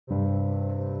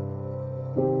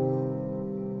Okay.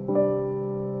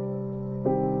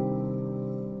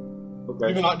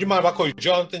 You mind if I call you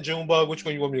Jonathan, Junebug? Which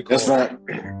one you want me to call? That's fine.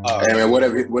 Hey man,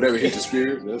 whatever hits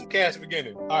your spirit. Cast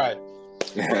beginning. All right.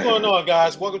 What's going on,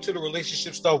 guys? Welcome to the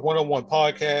Relationship Stuff 101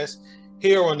 podcast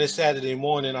here on this Saturday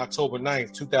morning, October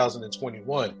 9th,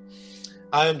 2021.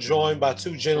 I am joined by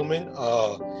two gentlemen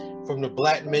from the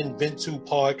Black Men Vent To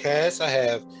podcast. I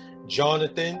have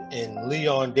Jonathan and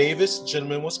Leon Davis.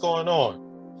 Gentlemen, what's going on?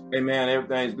 Hey, man,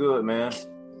 everything's good, man.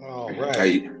 All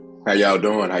right. How y'all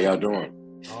doing?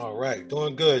 All right.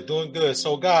 Doing good.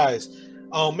 So, guys,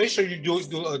 make sure you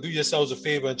do yourselves a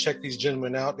favor and check these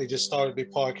gentlemen out. They just started their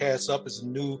podcast up. It's a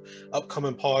new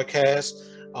upcoming podcast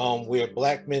where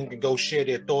Black men can go share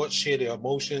their thoughts, share their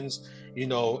emotions,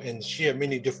 and share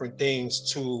many different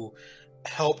things to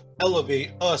help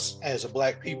elevate us as a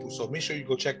Black people. So make sure you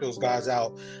go check those guys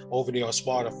out over there on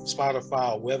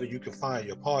Spotify, or wherever you can find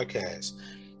your podcast.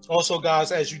 Also,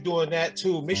 guys, as you're doing that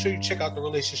too, make sure you check out the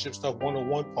Relationship Stuff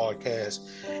 101 podcast.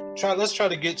 Let's try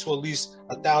to get to at least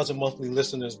 1,000 monthly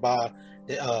listeners by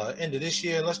the end of this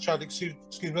year. Let's try to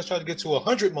get to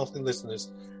 100 monthly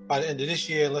listeners by the end of this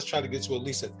year. And let's try to get to at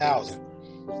least 1,000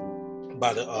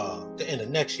 by the end of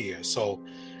next year. So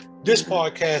this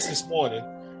podcast this morning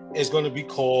is going to be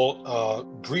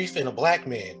called Grief in a Black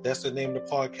Man. That's the name of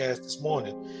the podcast this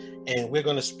morning. And we're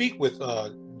going to speak with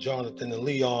Jonathan and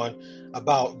Leon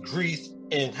about grief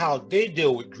and how they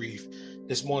deal with grief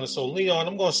this morning. So Leon,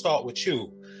 I'm going to start with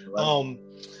you. Right.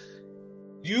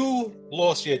 You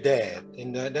lost your dad,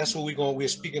 and that's what we're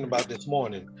speaking about this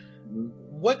morning. Mm-hmm.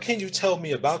 What can you tell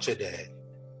me about your dad?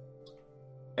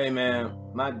 Hey man,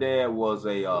 my dad was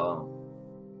he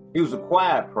was a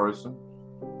quiet person.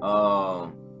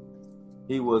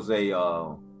 He was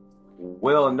a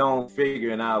well-known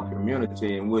figure in our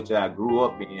community in which I grew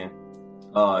up in.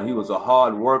 He was a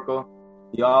hard worker.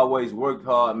 He always worked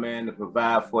hard, man, to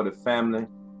provide for the family.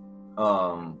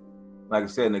 Like I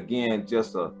said, and again,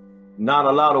 just not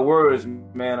a lot of words,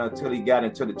 man, until he got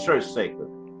into the church sector.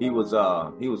 He was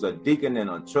a deacon and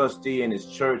a trustee in his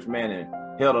church, man, and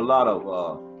held a lot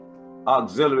of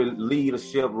auxiliary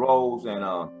leadership roles. And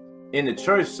in the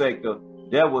church sector,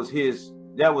 that was his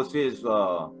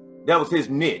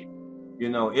niche.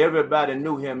 Everybody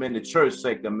knew him in the church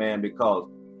sector, man, because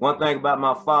one thing about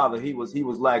my father, he was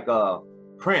like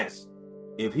Prince.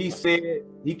 If he said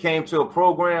he came to a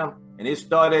program and it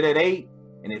started at 8,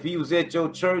 and if he was at your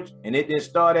church and it didn't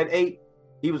start at 8,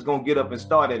 he was gonna get up and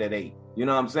start it at 8. You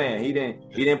know what I'm saying? He didn't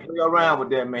play around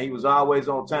with that, man. He was always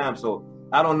on time. So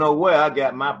I don't know where I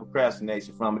got my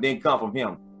procrastination from. It didn't come from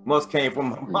him. Must came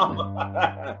from my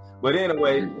mama. But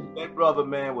anyway, that brother,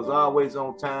 man, was always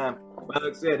on time. Like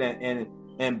I said,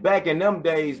 and back in them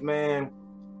days, man,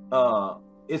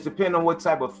 it's depending on what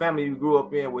type of family you grew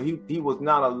up in. Where he was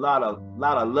not a lot of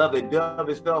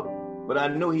lovey-dovey stuff, but I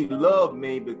knew he loved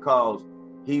me because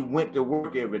he went to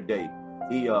work every day.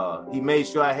 He made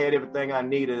sure I had everything I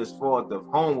needed as far as the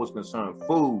home was concerned: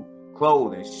 food,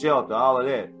 clothing, shelter, all of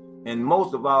that. And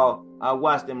most of all, I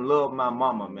watched him love my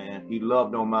mama, man. He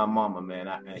loved on my mama, man.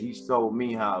 And he showed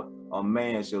me how a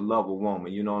man should love a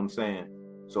woman. You know what I'm saying?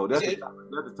 So that's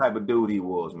the type of dude he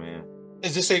was, man.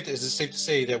 Is it safe to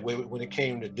say that when it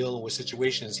came to dealing with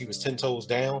situations, he was 10 toes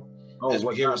down, as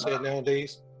we hear it said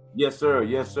nowadays? Yes, sir,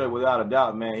 without a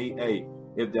doubt, man.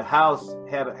 If the house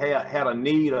had a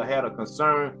need or had a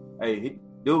concern,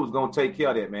 dude was gonna take care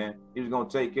of that, man. He was gonna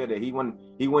take care of that. He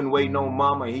wasn't waiting on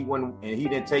mama. He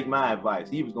didn't take my advice.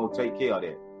 He was gonna take care of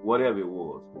that, whatever it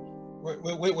was.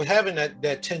 With having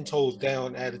that 10 toes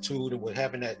down attitude, and with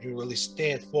having that you really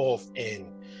stand forth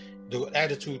in the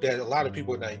attitude that a lot of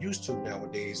people are not used to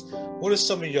nowadays, what are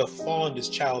some of your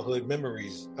fondest childhood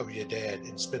memories of your dad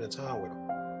and spending time with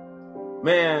him?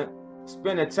 Man,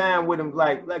 spending time with him,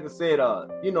 like I said,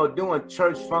 doing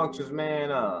church functions,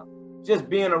 man, just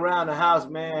being around the house,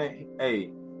 man.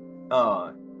 Hey,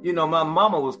 my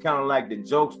mama was kind of like the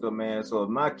jokester, man. So if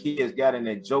my kids got in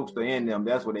that jokester in them,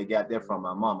 that's where they got that from,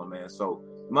 my mama, man. So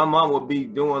my mom would be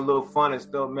doing a little funny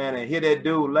stuff, man, and hear that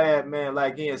dude laugh, man,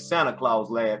 like he in Santa Claus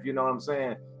laugh. You know what I'm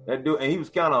saying? That dude, and he was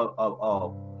kind of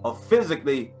a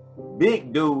physically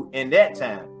big dude in that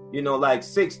time. Like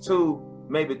 6'2",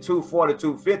 maybe 240,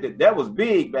 250. That was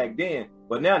big back then.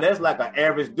 But now that's like an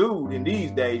average dude in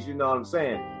these days. You know what I'm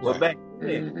saying? Right. So back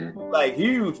then, like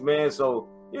huge, man. So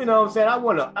you know what I'm saying? I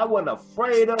wasn't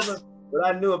afraid of him, but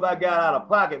I knew if I got out of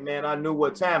pocket, man, I knew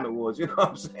what time it was. You know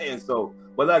what I'm saying? So.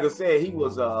 But like I said, it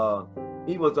was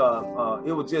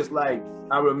just like,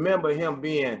 I remember him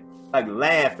being like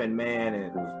laughing, man,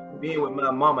 and being with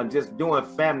my mama, just doing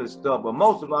family stuff. But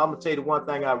most of all, I'm gonna tell you the one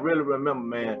thing I really remember,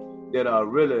 man, that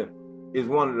really is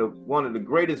one of the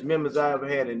greatest memories I ever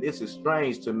had, and this is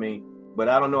strange to me, but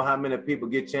I don't know how many people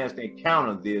get a chance to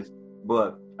encounter this.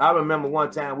 But I remember one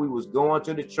time we was going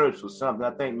to the church for something.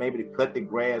 I think maybe to cut the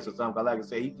grass or something. Like I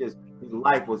say, his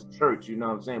life was church, you know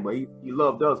what I'm saying? But he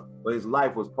loved us, but his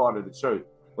life was part of the church.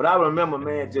 But I remember,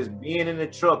 man, just being in the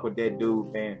truck with that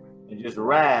dude, man, and just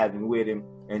riding with him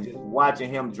and just watching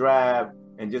him drive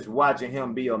and just watching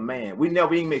him be a man. We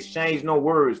never even exchanged no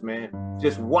words, man.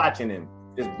 Just watching him,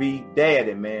 just be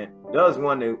daddy, man. That was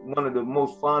one of the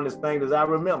most fondest things that I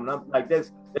remember. And I'm like,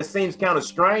 that seems kind of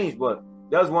strange, but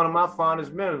that was one of my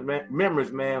fondest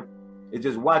memories, man. It's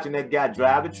just watching that guy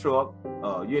drive the truck,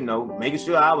 making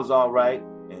sure I was all right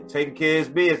and taking care of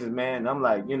his business, man. And I'm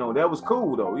like, that was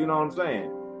cool, though. You know what I'm saying?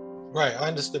 Right. I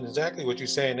understood exactly what you're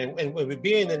saying. And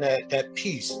being in that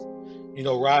peace,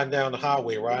 riding down the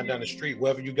highway, riding down the street,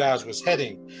 wherever you guys was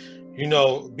heading,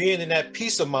 being in that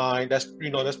peace of mind, that's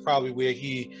probably where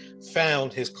he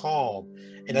found his calm.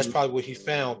 And that's probably where he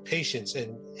found patience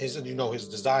and his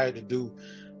desire to do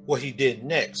what he did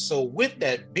next. So with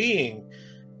that being,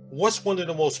 what's one of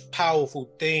the most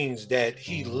powerful things that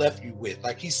he left you with?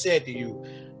 Like he said to you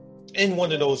in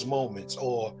one of those moments,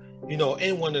 or,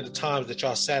 in one of the times that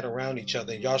y'all sat around each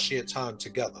other and y'all shared time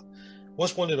together.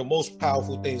 What's one of the most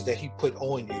powerful things that he put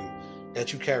on you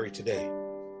that you carry today?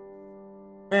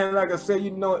 Man, like I said, he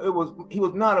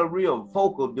was not a real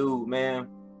vocal dude, man.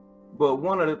 But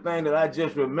one of the things that I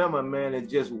just remember, man, is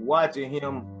just watching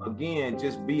him again,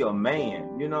 just be a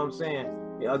man. You know what I'm saying?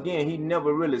 Again, he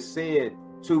never really said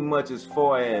too much as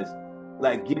far as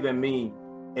like giving me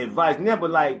advice. Never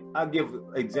like, I'll give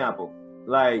an example.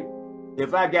 Like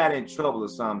if I got in trouble or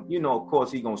something, of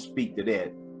course he gonna speak to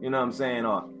that. You know what I'm saying?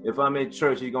 Or if I'm in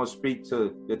church, he's gonna speak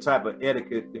to the type of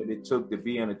etiquette that it took to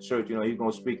be in a church. He's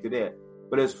gonna speak to that.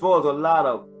 But as far as a lot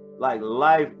of like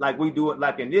life, like we do it,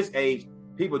 like in this age,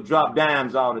 people drop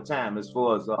dimes all the time. As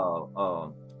far as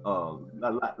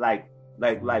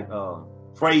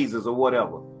phrases or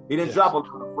whatever. He didn't drop a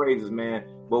lot of phrases, man.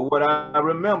 But what I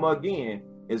remember again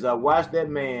is I watched that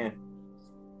man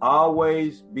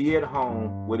always be at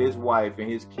home with his wife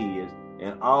and his kids,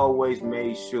 and always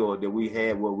made sure that we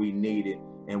had what we needed.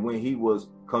 And when he was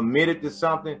committed to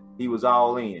something, he was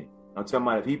all in. I'm talking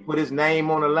about if he put his name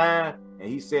on the line and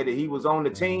he said that he was on the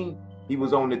team, he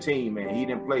was on the team, man. He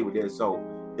didn't play with that. So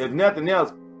if nothing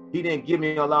else, he didn't give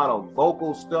me a lot of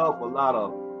vocal stuff, a lot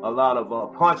of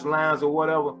punchlines or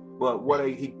whatever. But what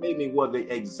he gave me were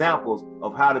the examples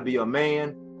of how to be a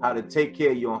man, how to take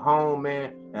care of your home,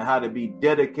 man, and how to be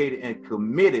dedicated and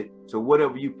committed to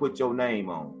whatever you put your name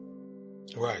on.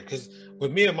 Right, because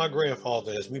with me and my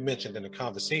grandfather, as we mentioned in the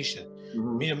conversation,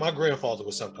 me and my grandfather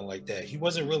was something like that. He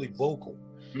wasn't really vocal.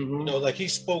 Like he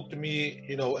spoke to me,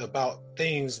 about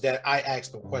things that I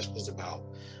asked him questions about.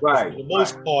 Right. For the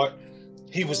most part,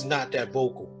 he was not that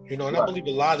vocal, and I believe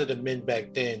a lot of the men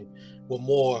back then were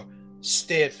more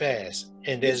steadfast,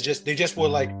 and they just were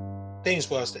like things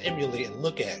for us to emulate and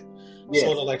look at.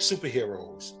 Sort of like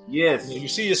superheroes. Yes. You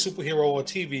see a superhero on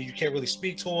TV, you can't really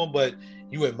speak to them, but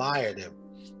you admire them.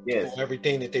 Yes. For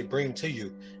everything that they bring to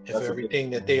you, and for everything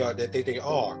that they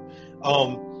are.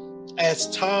 As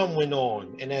time went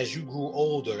on, and as you grew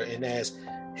older, and as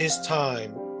his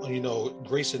time,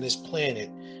 gracing this planet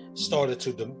started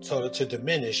to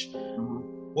diminish,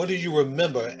 what do you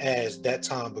remember as that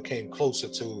time became closer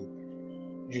to,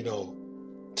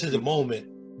 to the moment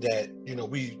that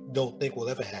we don't think will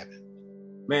ever happen?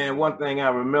 Man, one thing I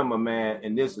remember, man,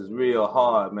 and this is real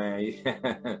hard, man.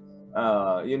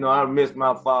 I miss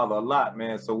my father a lot,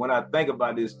 man. So when I think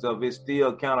about this stuff, it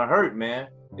still kind of hurt, man.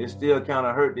 It still kind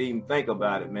of hurt to even think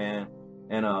about it, man.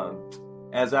 And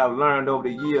as I've learned over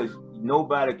the years,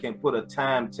 nobody can put a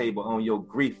timetable on your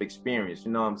grief experience.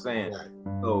 You know what I'm saying? Right.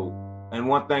 So, and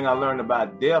one thing I learned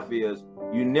about death is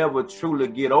you never truly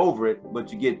get over it,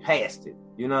 but you get past it.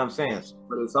 You know what I'm saying? Yes.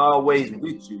 But it's always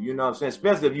with you. You know what I'm saying?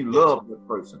 Especially if you love that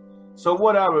person. So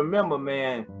what I remember,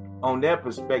 man, on that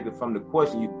perspective from the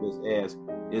question you just asked,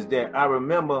 is that I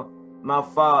remember my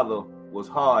father was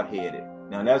hard-headed.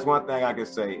 Now, that's one thing I can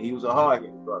say. He was a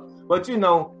hard-headed brother. But,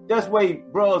 that's the way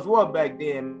brothers were back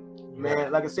then,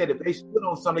 man. Like I said, if they stood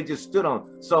on something, they just stood on.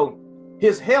 So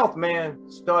his health, man,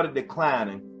 started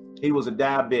declining. He was a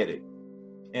diabetic.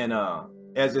 And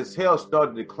as his health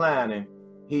started declining,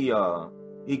 he got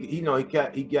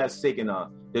sick, and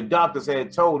the doctors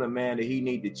had told him, man, that he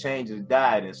needed to change his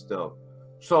diet and stuff.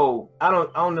 So I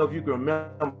don't know if you can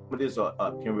remember this or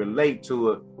can relate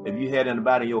to it, if you had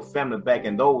anybody in your family back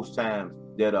in those times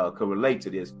that could relate to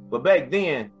this. But back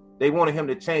then, they wanted him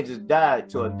to change his diet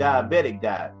to a diabetic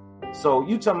diet. So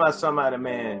you talking about somebody,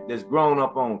 man, that's grown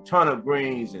up on turnip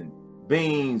greens and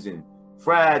beans and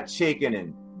fried chicken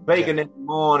and bacon in the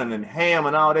morning and ham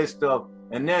and all that stuff.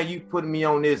 And now you putting me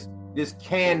on this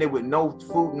candy with no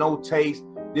food, no taste,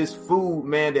 this food,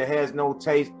 man, that has no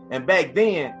taste. And back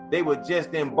then, they were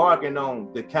just embarking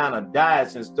on the kind of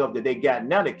diets and stuff that they got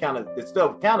now. The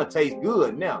stuff kind of tastes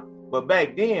good now. But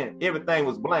back then, everything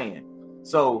was bland.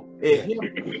 So at him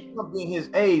in his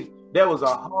age, there was a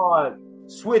hard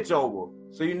switch over.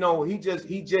 So, you know, he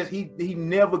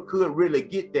never could really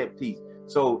get that piece.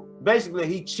 So basically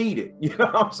he cheated. You know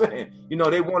what I'm saying? You know,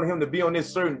 they wanted him to be on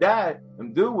this certain diet.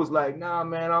 And dude was like, nah,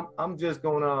 man, I'm just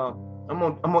gonna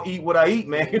eat what I eat,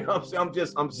 man. You know what I'm saying?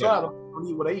 I'm sorry, I'm gonna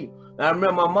eat what I eat. And I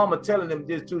remember my mama telling him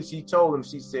this too. She told him,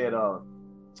 she said,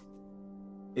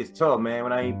 it's tough, man,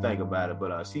 when I ain't think about it.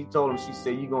 But she told him, she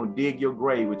said, you're gonna dig your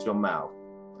grave with your mouth.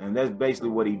 And that's basically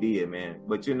what he did, man.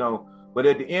 But you know, but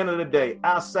at the end of the day,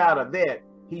 outside of that,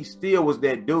 he still was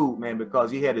that dude, man,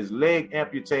 because he had his leg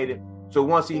amputated. So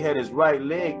once he had his right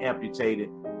leg amputated,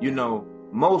 you know,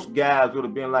 most guys would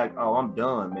have been like, oh, I'm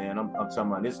done, man. I'm talking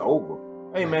about it's over.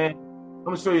 Hey, man, I'm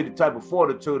going to show you the type of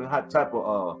fortitude and how type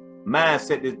of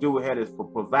mindset this dude had to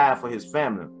provide for his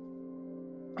family.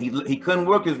 He couldn't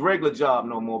work his regular job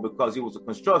no more because he was a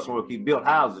construction worker. He built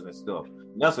houses and stuff.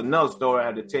 And that's another story I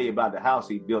had to tell you about the house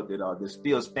he built that's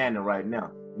still standing right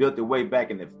now. Built it way back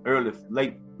in the early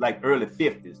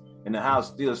 50s. And the house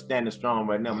still standing strong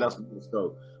right now. That's another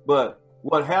story. But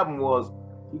what happened was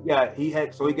he got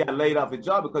laid off his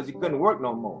job because he couldn't work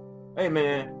no more. Hey,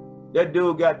 man, that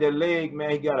dude got that leg, man.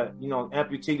 He got a,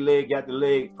 amputee leg, got the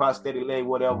leg, prosthetic leg,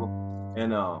 whatever.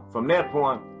 And from that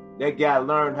point, that guy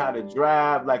learned how to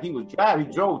drive. Like he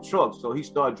drove trucks, so he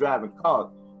started driving cars.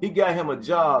 He got him a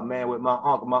job, man, with my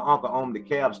uncle. My uncle owned the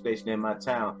cab station in my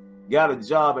town. Got a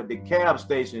job at the cab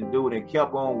station, dude, and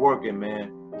kept on working,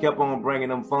 man. Kept on bringing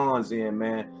them funds in,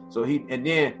 man. So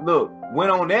then went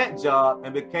on that job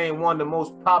and became one of the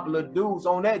most popular dudes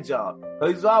on that job.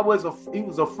 Cause he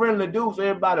was a friendly dude, so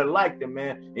everybody liked him,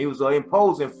 man. He was an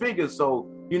imposing figure, so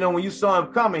when you saw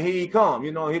him coming, here he come.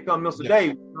 Here come Mr.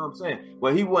 Davis. You know what I'm saying?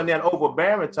 Well, he wasn't that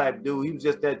overbearing type dude. He was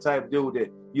just that type dude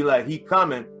that you like. He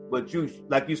coming, but you,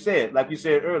 like you said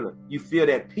earlier, you feel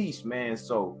that peace, man.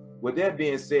 So with that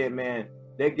being said, man,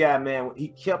 that guy, man, he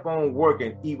kept on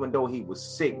working even though he was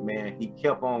sick, man. He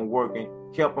kept on working,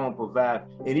 kept on providing.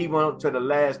 And even up to the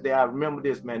last day, I remember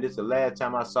this, man. This is the last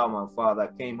time I saw my father.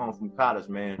 I came home from college,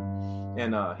 man.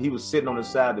 And he was sitting on the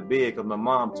side of the bed because my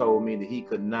mom told me that he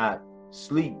could not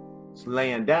sleep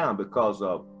laying down because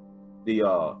of the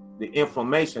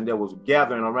inflammation that was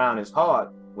gathering around his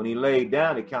heart. When he laid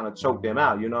down, it kind of choked him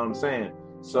out. You know what I'm saying?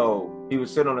 So he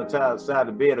was sitting on the side of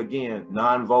the bed again,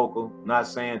 non-vocal, not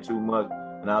saying too much.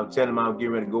 And I was telling him I was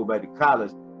getting ready to go back to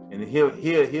college. And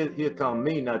here come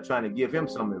me now trying to give him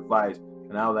some advice.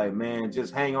 And I was like, man,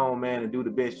 just hang on, man, and do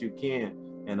the best you can.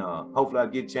 And hopefully I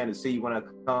get a chance to see you when I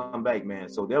come back, man.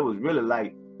 So that was really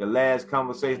like the last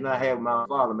conversation I had with my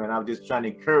father, man. I was just trying to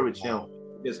encourage him.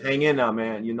 Just hang in there,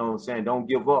 man. You know what I'm saying? Don't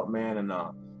give up, man. And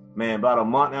man, about a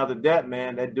month after that,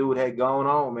 man, that dude had gone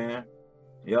on, man.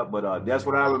 Yep, but that's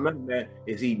what I remember, man,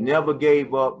 is he never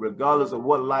gave up, regardless of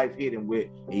what life hit him with.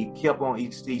 He kept on,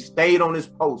 he stayed on his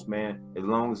post, man, as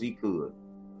long as he could.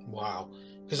 Wow.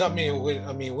 Because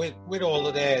with all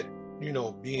of that,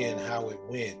 being how it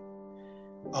went,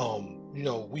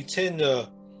 we tend to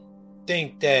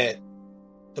think that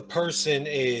the person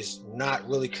is not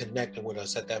really connecting with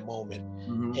us at that moment.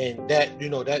 Mm-hmm. And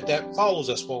that follows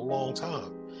us for a long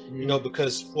time. Mm-hmm.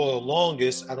 Because for the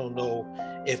longest, I don't know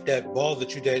if that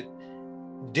bothered you,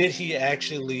 did he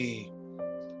actually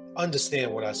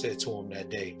understand what I said to him that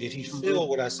day? Did he feel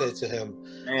what I said to him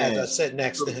as I sat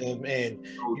next to him and,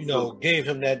 gave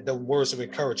him the words of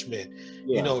encouragement?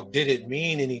 Yeah. Did it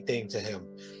mean anything to him?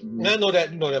 Mm-hmm. And I know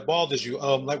that, that bothers you.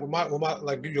 Like with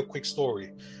my give you a quick story.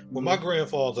 Mm-hmm. When my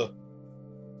grandfather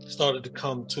started to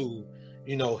come to,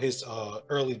 his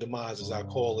early demise, as I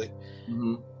call it,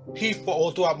 mm-hmm.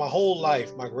 All throughout my whole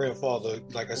life, my grandfather,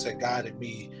 like I said, guided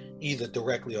me either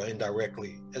directly or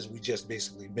indirectly, as we just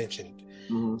basically mentioned.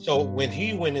 Mm-hmm. So when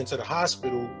he went into the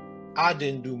hospital, I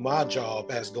didn't do my job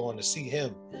as going to see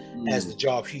him as the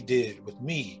job he did with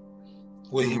me,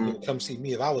 where he would come see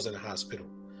me if I was in the hospital.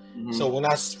 Mm-hmm. So when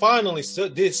I finally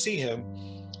did see him,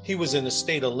 he was in a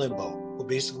state of limbo. But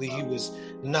basically, he was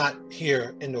not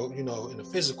here in the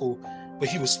physical, but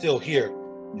he was still here.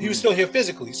 He was still here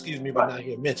physically, but not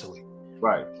here mentally.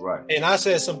 Right. And I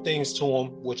said some things to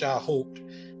him, which I hoped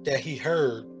that he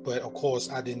heard, but of course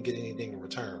I didn't get anything in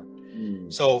return.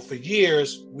 Mm. So for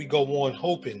years, we go on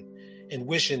hoping and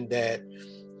wishing that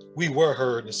we were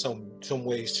heard in some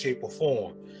way, shape, or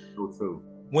form. So true.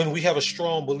 When we have a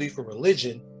strong belief in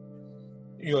religion,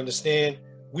 You understand?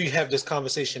 We have this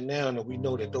conversation now, and we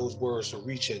know that those words are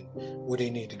reaching where they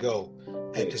need to go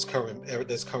at this current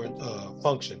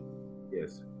function.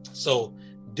 Yes. So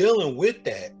dealing with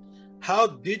that, how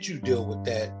did you deal with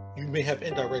that? You may have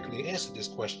indirectly answered this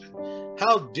question.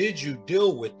 How did you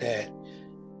deal with that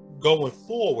going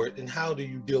forward, and how do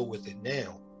you deal with it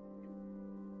now?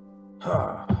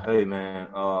 Hey man,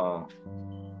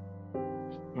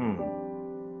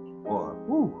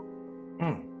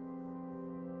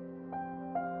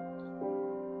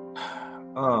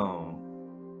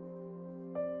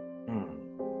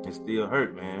 it still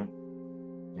hurt, man.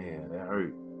 Yeah, that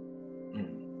hurt.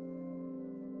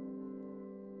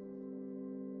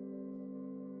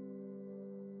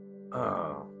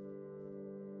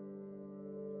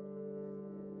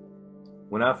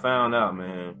 When I found out,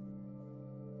 man,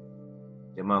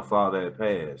 that my father had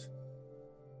passed,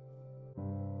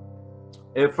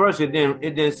 at first it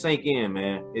didn't sink in,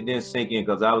 man. It didn't sink in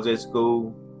because I was at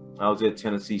school. I was at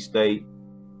Tennessee State.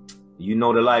 You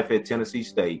know the life at Tennessee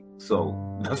State, so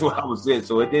that's where I was at.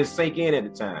 So it didn't sink in at the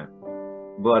time.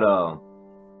 But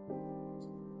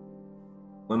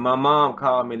when my mom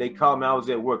called me, they called me. I was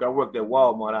at work. I worked at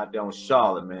Walmart out there on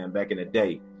Charlotte, man, back in the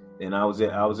day. And I was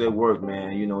at work,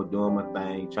 man, you know, doing my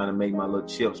thing, trying to make my little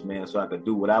chips, man, so I could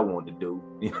do what I wanted to do.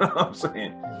 You know what I'm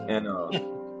saying? And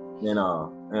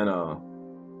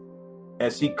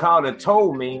as she called and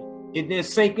told me, it didn't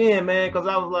sink in, man, because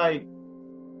I was like,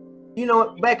 you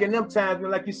know, back in them times, man,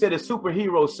 like you said, the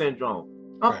superhero syndrome.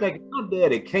 I'm thinking, my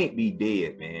daddy can't be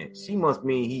dead, man. She must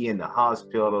mean he in the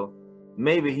hospital.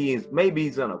 Maybe he's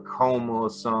in a coma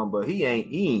or something, but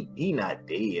he not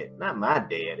dead. Not my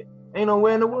daddy. Ain't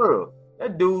nowhere in the world.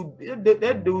 That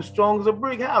dude strong as a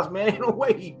brick house, man. Ain't no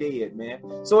way he dead, man.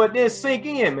 So it didn't sink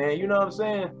in, man. You know what I'm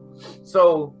saying?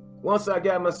 So once I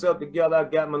got myself together, I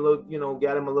got him a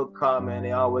little car, man.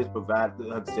 They always provide,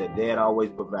 like I said, Dad always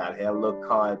provided. Had a little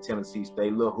car at Tennessee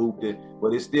State, little hooped it,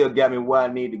 but it still got me where I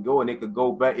need to go, and it could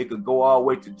go back. It could go all the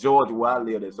way to Georgia where I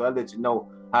lived at. So I let you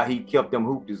know how he kept them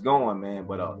hoopties going, man.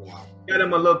 But got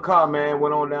him a little car, man.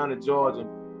 Went on down to Georgia.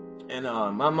 And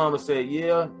my mama said,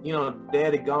 yeah, you know,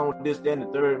 Daddy gone, this, that, and the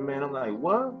third, man. I'm like,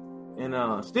 what? And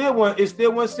it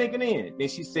still wasn't sinking in. Then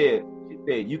she said,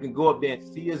 you can go up there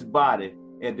and see his body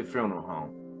at the funeral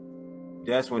home.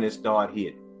 That's when it started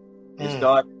hitting. It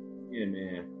started hitting,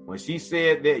 man. When she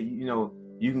said that, you know,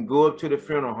 you can go up to the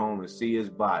funeral home and see his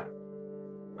body.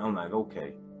 I'm like,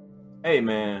 okay. Hey,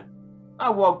 man, I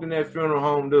walked in that funeral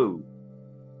home, dude.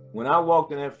 When I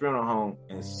walked in that funeral home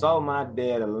and saw my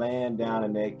dad laying down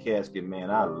in that casket, man,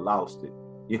 I lost it.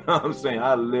 You know what I'm saying?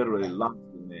 I literally lost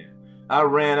it, man. I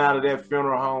ran out of that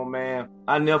funeral home, man.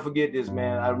 I never forget this,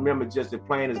 man. I remember just as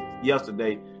plain as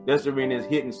yesterday. That's the reason it's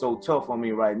hitting so tough on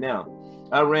me right now.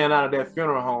 I ran out of that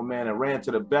funeral home, man, and ran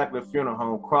to the back of the funeral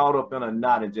home, crawled up in a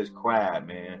knot and just cried,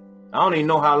 man. I don't even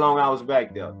know how long I was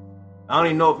back there. I don't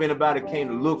even know if anybody came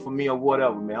to look for me or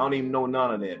whatever, man. I don't even know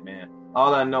none of that, man.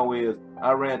 All I know is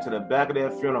I ran to the back of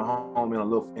that funeral home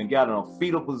and got in a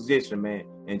fetal position, man,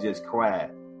 and just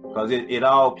cried. Because it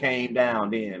all came down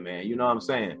then, man. You know what I'm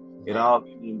saying? It all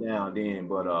came down then.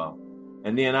 But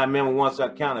and then I remember once I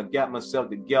kind of got myself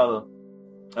together,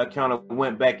 I kind of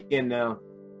went back in there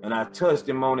and I touched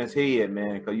him on his head,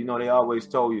 man. Because, you know, they always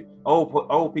told you,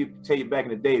 old people tell you back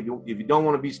in the day, if you don't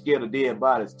want to be scared of dead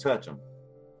bodies, touch them.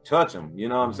 Touch him, you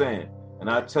know what I'm saying? And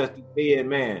I touched his head,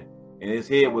 man. And his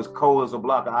head was cold as a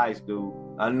block of ice, dude.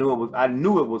 I knew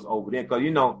it was over then. Cause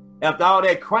you know, after all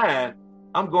that crying,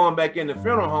 I'm going back in the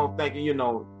funeral home thinking, you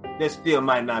know, that still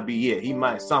might not be it.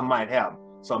 Something might happen.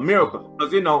 Some miracle.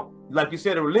 Cause you know, like you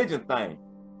said, a religion thing.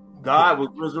 God was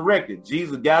resurrected.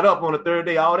 Jesus got up on the third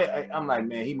day, all that. I'm like,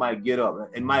 man, he might get up.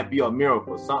 It might be a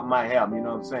miracle. Something might happen, you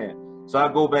know what I'm saying? So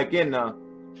I go back in there,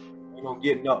 you know,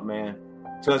 getting up, man.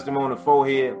 Touched him on the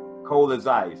forehead, cold as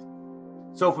ice.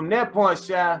 So from that point,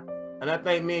 Shy, and I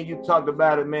think me and you talked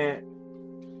about it, man,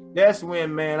 that's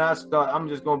when, man, I'm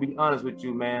just going to be honest with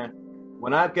you, man.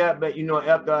 When I got back, you know,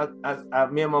 after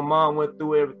me and my mom went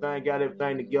through everything, got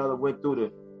everything together, went through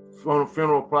the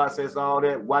funeral process, all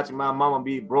that, watching my mama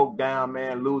be broke down,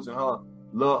 man, losing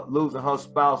her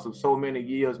spouse of so many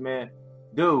years, man.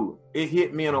 Dude, it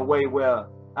hit me in a way where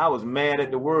I was mad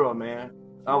at the world, man.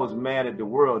 I was mad at the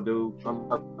world, dude.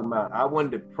 I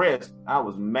wasn't depressed. I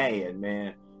was mad,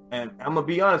 man. And I'm going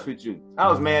to be honest with you. I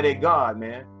was mad at God,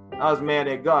 man. I was mad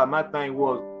at God. My thing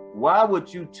was, why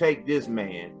would you take this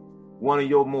man, one of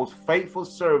your most faithful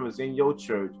servants in your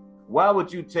church, why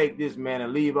would you take this man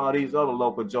and leave all these other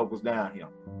local jokers down here?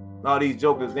 All these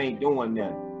jokers ain't doing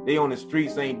nothing. They on the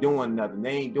streets ain't doing nothing. They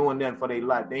ain't doing nothing for their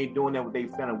life. They ain't doing nothing with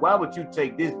their family. Why would you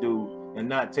take this dude and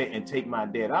not take my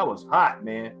dad. I was hot,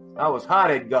 man. I was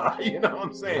hot at God. You know what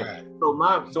I'm saying?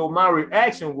 Right. So my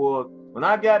reaction was when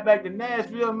I got back to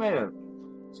Nashville, man,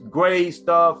 grades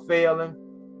started failing.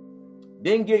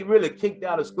 Didn't get really kicked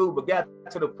out of school, but got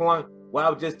to the point where I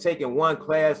was just taking one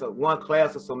class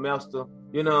a semester.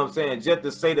 You know what I'm saying? Just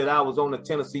to say that I was on the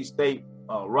Tennessee State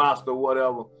roster or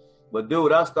whatever. But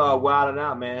dude, I started wilding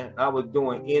out, man. I was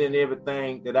doing any and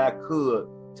everything that I could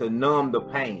to numb the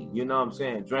pain. You know what I'm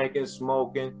saying? Drinking,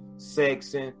 smoking,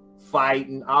 sexing,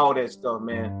 fighting, all that stuff,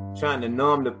 man. Trying to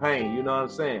numb the pain. You know what I'm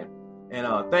saying?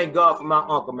 And thank God for my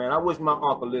uncle, man. I wish my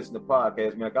uncle listened to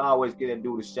podcasts, man. I always get that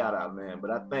dude a shout out, man.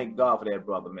 But I thank God for that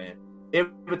brother, man.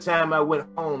 Every time I went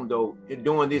home, though,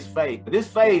 during this phase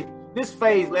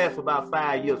lasts for about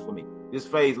 5 years for me. This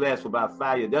phase lasts for about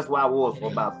 5 years. That's why I was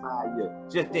for about 5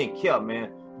 years. Just didn't care, man.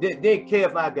 Didn't care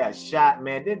if I got shot,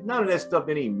 man. None of that stuff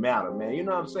didn't even matter, man. You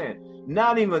know what I'm saying?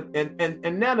 Not even,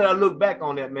 and now that I look back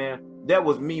on that, man, that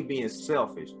was me being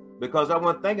selfish. Because I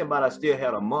wasn't thinking about I still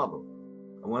had a mother.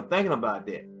 I wasn't thinking about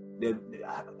that.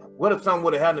 What if something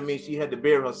would have happened to me? She had to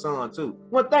bury her son too. I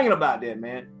wasn't thinking about that,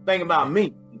 man. Thinking about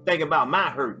me. Thinking about my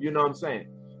hurt. You know what I'm saying?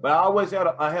 But I always had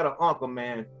an uncle,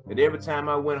 man, that every time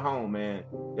I went home, man,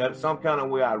 that some kind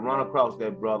of way I'd run across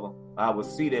that brother. I would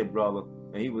see that brother,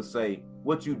 and he would say,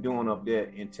 "What you doing up there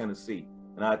in Tennessee?"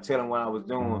 And I'd tell him what I was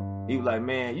doing. He was like,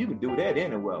 "Man, you can do that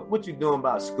anywhere. What you doing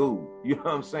about school?" You know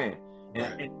what I'm saying?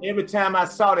 And every time I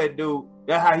saw that dude,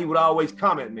 that's how he would always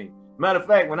come at me. Matter of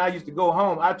fact, when I used to go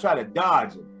home, I'd try to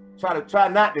dodge him. Try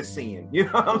not to see him. You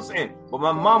know what I'm saying? But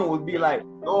my mama would be like,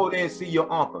 "Go there and see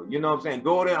your uncle." You know what I'm saying?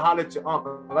 Go there and holler at your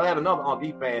uncle. I had another uncle,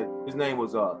 he passed. His name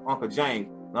was Uncle James.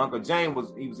 And Uncle James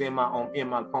was in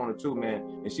my corner too, man.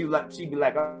 And she'd be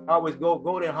like, "I always go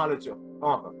there and holler at your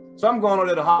uncle." So I'm going over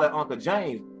there to holler at Uncle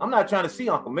James. I'm not trying to see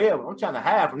Uncle Melvin. I'm trying to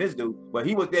hide from this dude. But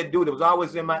he was that dude that was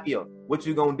always in my ear. "What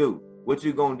you gonna do? What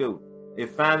you gonna do?" It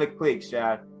finally clicked,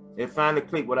 Shy. It finally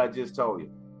clicked what I just told you.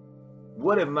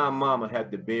 What if my mama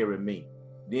had to bury me?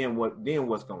 Then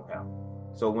what's gonna happen?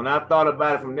 So when I thought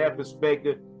about it from that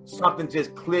perspective, something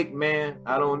just clicked, man.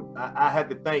 I had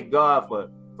to thank God for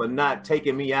not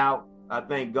taking me out. I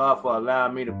thank God for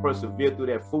allowing me to persevere through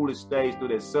that foolish stage, through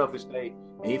that selfish stage.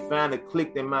 And he finally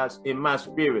clicked in my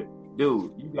spirit.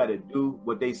 Dude, you gotta do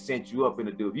what they sent you up here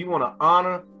to do. If you want to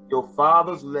honor your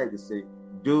father's legacy,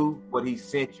 do what he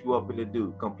sent you up here to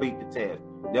do. Complete the task.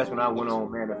 That's when I went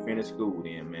on, man, to finish school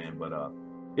then, man. But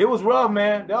it was rough,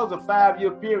 man. That was a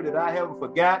 5-year period that I haven't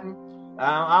forgotten.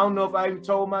 I don't know if I even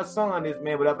told my son this,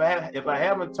 man, but if I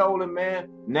haven't told him, man,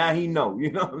 now he know.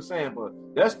 You know what I'm saying? But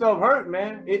that stuff hurt,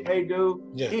 man. It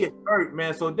hurt,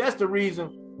 man. So that's the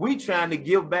reason we trying to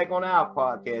give back on our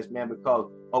podcast, man, because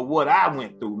of what I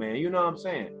went through, man. You know what I'm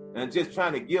saying? And just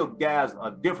trying to give guys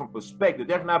a different perspective.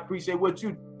 Definitely, I appreciate what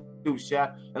you do,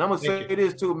 Shot. And I'm gonna say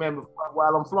this too, man,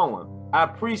 while I'm flowing. I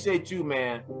appreciate you,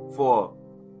 man, for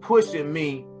pushing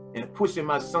me and pushing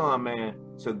my son, man,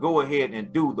 to go ahead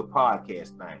and do the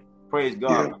podcast thing. Praise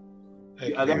God.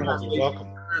 Yeah. You're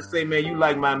welcome. I say, man, you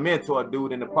like my mentor,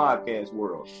 dude, in the podcast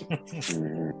world.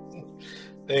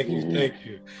 Thank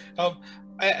you.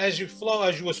 As you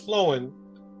was flowing,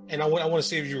 and I want to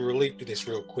see if you relate to this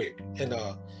real quick. And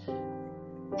I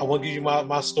want to give you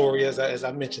my story as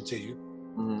I mentioned to you.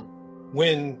 Mm-hmm.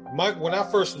 When I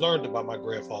first learned about my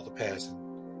grandfather passing,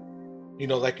 you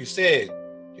know, like you said,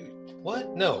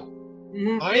 what? No,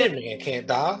 Iron Man can't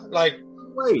die. Like,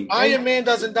 Iron Man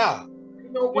doesn't die.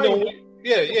 No way.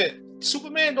 Yeah.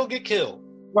 Superman don't get killed.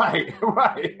 Right.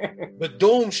 But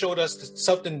Doom showed us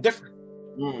something different.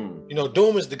 You know,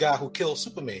 Doom is the guy who killed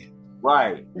Superman.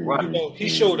 Right. You know, he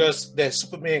showed us that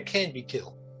Superman can be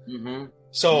killed. Mm-hmm.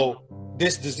 So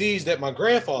this disease that my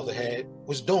grandfather had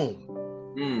was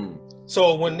Doom.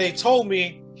 So when they told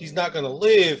me he's not gonna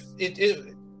live,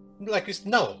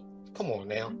 no, come on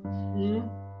now.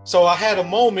 So I had a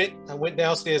moment. I went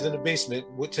downstairs in the basement,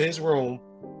 went to his room,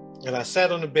 and I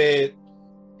sat on the bed,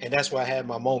 and that's where I had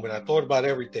my moment. I thought about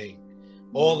everything.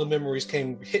 All the memories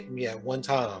came hitting me at one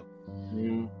time.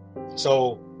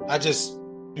 So I just,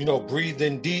 you know, breathed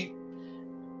in deep.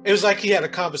 It was like he had a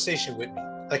conversation with me,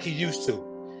 like he used to.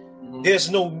 There's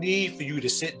no need for you to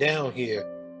sit down here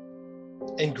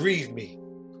and grieve me.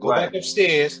 Go back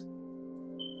upstairs,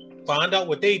 find out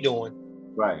what they doing.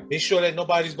 Right. Make sure that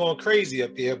nobody's going crazy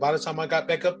up there. By the time I got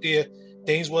back up there,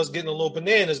 things was getting a little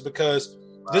bananas because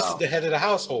this is the head of the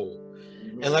household.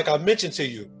 And like I mentioned to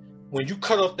you, when you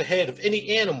cut off the head of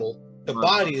any animal, the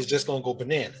body is just going to go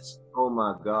bananas. Oh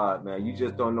my God, man. You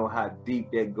just don't know how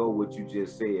deep that go what you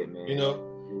just said, man. You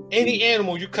know, any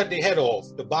animal, you cut their head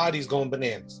off, the body's going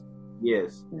bananas.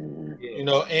 Yes. You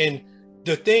know, and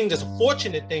the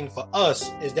fortunate thing for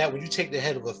us is that when you take the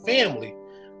head of a family,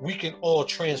 we can all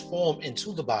transform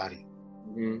into the body,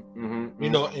 you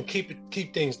know, and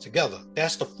keep things together.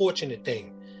 That's the fortunate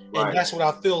thing. And that's what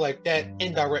I feel like that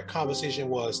indirect conversation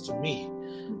was to me.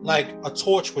 Like a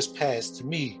torch was passed to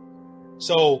me.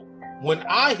 So when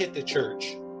I hit the church,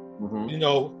 you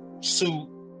know, suit,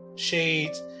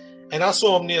 shades, and I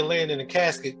saw him there laying in a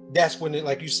casket, that's when it,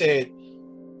 like you said,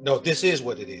 no, this is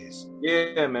what it is.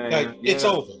 Yeah, man. Like, it's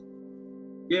over.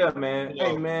 Yeah, man. You know?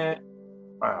 Hey, man.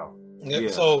 Wow. Yeah.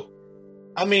 So,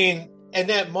 I mean, in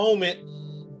that moment,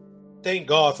 thank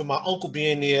God for my uncle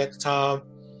being there at the time.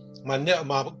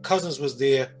 My cousins was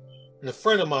there, and a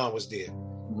friend of mine was there.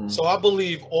 So I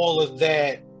believe all of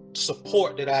that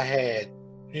support that I had,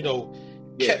 you know,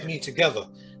 kept me together.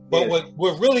 But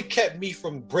what really kept me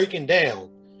from breaking down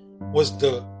was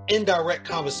the indirect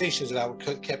conversations that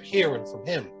I kept hearing from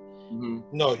him.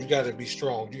 No, you got to be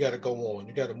strong. You got to go on.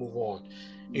 You got to move on.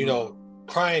 You know,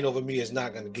 crying over me is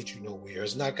not going to get you nowhere.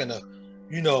 It's not going to,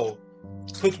 you know,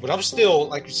 but I'm still,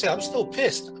 like you said, I'm still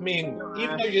pissed. I mean,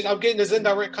 even though I'm getting this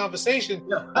indirect conversation,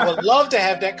 I would love to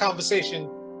have that conversation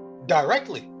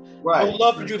directly. I would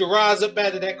love for you to rise up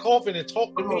out of that coffin and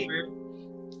talk to me.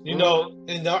 You know,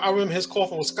 and I remember his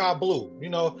coffin was sky blue. You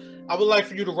know, I would like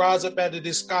for you to rise up out of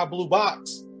this sky blue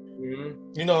box,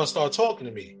 you know, and start talking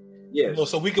to me. You know,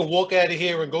 so we can walk out of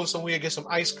here and go somewhere, get some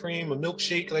ice cream, a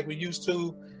milkshake like we used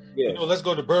to. You know, let's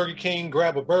go to Burger King,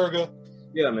 grab a burger.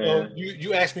 Yeah, man.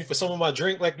 You asked me for some of my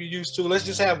drink like you used to. Let's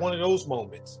just have one of those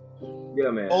moments. Yeah,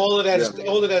 man. All of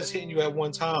that's hitting you at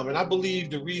one time. And I believe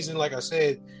the reason, like I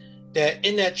said, that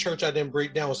in that church I didn't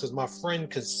break down was because my friend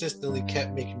consistently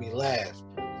kept making me laugh.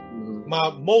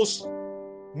 My most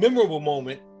memorable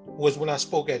moment was when I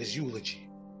spoke at his eulogy.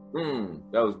 That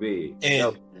was big.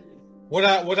 And what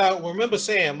I remember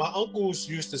saying, my uncles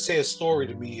used to say a story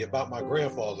to me about my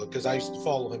grandfather, because I used to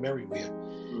follow him everywhere.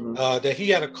 That he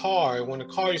had a car, and when the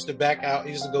car used to back out,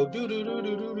 he used to go do do do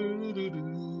do do do do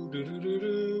do do do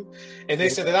do. And they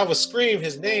said that I would scream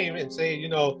his name and say, you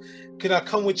know, can I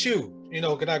come with you? You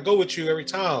know, can I go with you every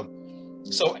time?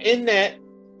 So in that,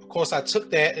 of course, I took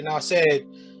that and I said,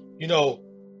 you know,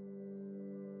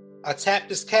 I tapped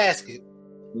this casket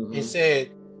and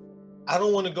said, I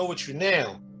don't want to go with you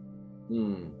now,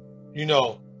 you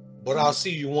know, but I'll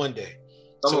see you one day.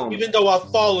 Even though I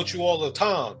followed you all the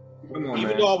time,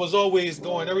 even though I was always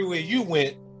going everywhere you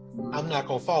went, I'm not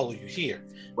going to follow you here.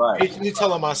 Basically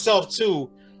telling myself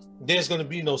too, there's going to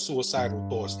be no suicidal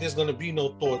thoughts. There's going to be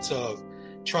no thoughts of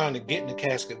trying to get in the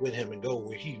casket with him and go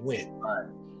where he went.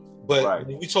 But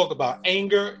when we talk about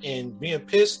anger and being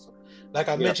pissed, like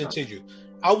I mentioned to you,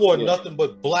 I wore nothing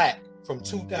but black from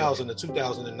 2000 to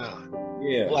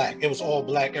 2009. Black. It was all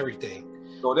black, everything.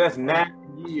 So that's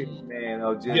 9 years, man,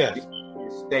 of just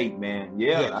state, man.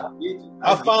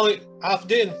 I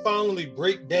didn't finally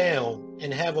break down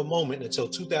and have a moment until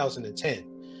 2010.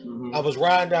 I was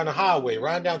riding down the highway,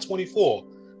 riding down 24,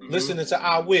 listening to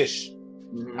I Wish.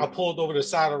 I pulled over the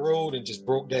side of the road and just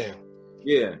broke down.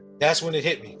 That's when it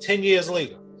hit me. 10 years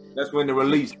later. That's when the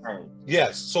release came.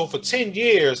 Yes. So for 10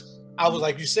 years, I was,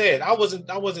 like you said, I wasn't,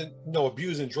 you know,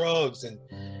 abusing drugs and,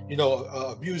 you know,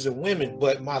 abusing women,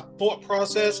 but my thought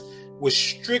process was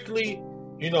strictly,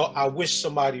 you know, I wish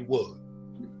somebody would.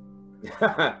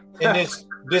 And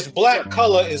this black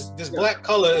color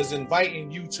is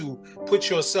inviting you to put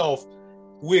yourself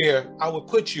where I would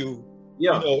put you, you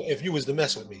know, if you was to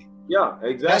mess with me.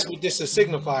 Exactly. That's what this is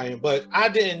signifying. But I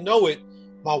didn't know it.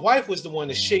 My wife was the one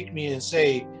to shake me and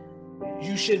say,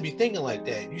 you shouldn't be thinking like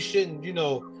that. You shouldn't, you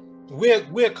know,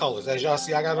 wear colors. As y'all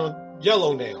see, I got on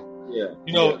yellow now.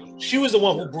 You know, she was the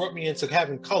one who brought me into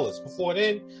having colors. Before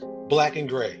then, black and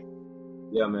gray.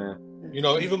 Man. You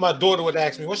know, even my daughter would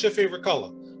ask me, what's your favorite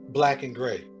color? Black and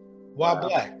gray. Why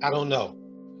black? I don't know.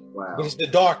 But it's the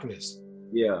darkness.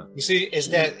 You see, it's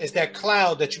that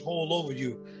cloud that you hold over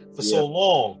you for so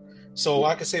long. So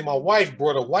I could say my wife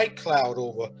brought a white cloud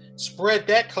over, spread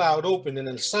that cloud open, and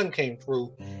then the sun came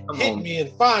through, hit me,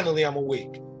 and finally I'm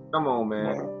awake. Come on,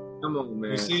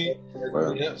 man. You see?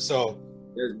 So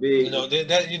that's big. You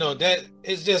know, that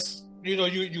is just, you know,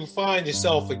 you find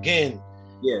yourself again.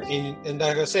 And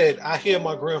like I said, I hear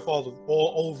my grandfather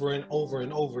all over and over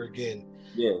and over again.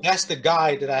 That's the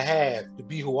guide that I have to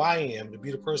be who I am, to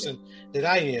be the person that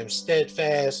I am,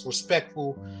 steadfast,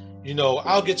 respectful. You know,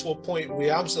 I'll get to a point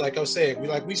where I'm, like I said,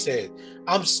 like we said,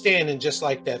 I'm standing just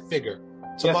like that figure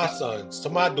to my sons, to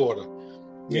my daughter.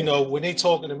 You know, when they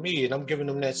talking to me, and I'm giving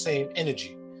them that same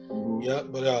energy.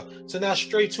 But so now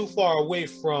stray too far away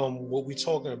from what we're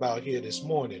talking about here this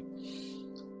morning.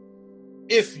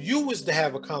 If you was to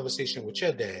have a conversation with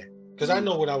your dad, Because I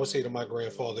know what I would say to my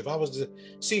grandfather. If I was to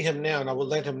see him now, and I would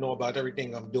let him know about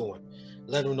everything I'm doing,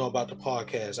 let him know about the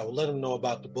podcast. I would let him know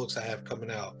about the books I have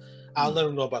coming out. I'll let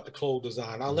him know about the clothes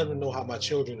design. I'll let him know how my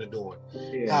children are doing,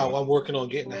 how I'm working on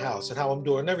getting a house, and how I'm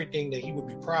doing everything that he would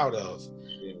be proud of.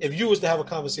 Yeah. If you was to have a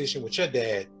conversation with your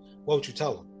dad, what would you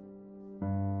tell him?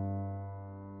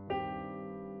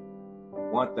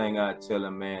 One thing I tell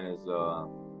him, man, is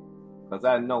because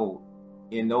I know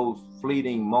in those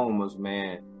fleeting moments,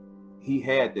 man, he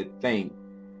had to think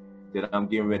that I'm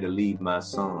getting ready to leave my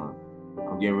son.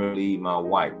 I'm getting ready to leave my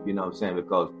wife. You know what I'm saying?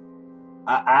 Because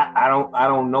I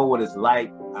don't know what it's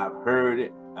like. I've heard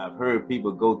it. I've heard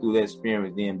people go through that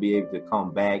experience, then be able to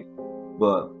come back.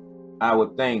 But I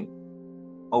would think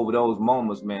over those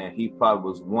moments, man, he probably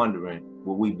was wondering,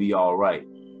 will we be all right?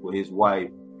 Will his wife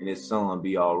and his son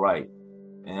be all right?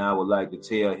 And I would like to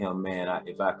tell him, man,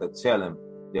 if I could tell him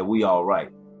that we all right.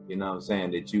 You know what I'm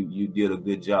saying? That you did a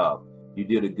good job. You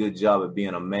did a good job at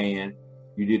being a man.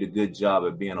 You did a good job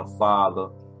at being a father.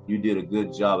 You did a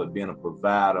good job at being a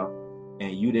provider.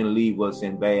 And you didn't leave us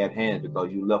in bad hands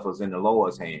because you left us in the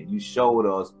Lord's hand. You showed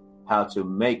us how to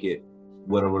make it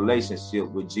with a relationship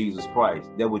with Jesus Christ.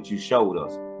 That's what you showed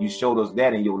us. You showed us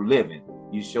that in your living.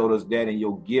 You showed us that in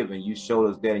your giving. You showed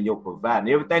us that in your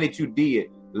providing. Everything that you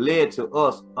did led to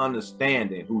us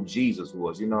understanding who Jesus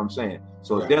was. You know what I'm saying?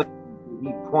 So that's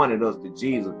he pointed us to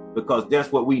Jesus because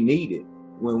that's what we needed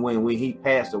when he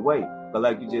passed away. But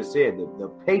like you just said,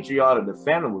 the patriarch of the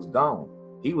family was gone.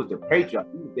 He was the patriarch.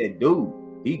 He was that dude.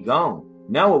 He gone.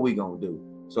 Now what we gonna do?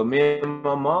 So me and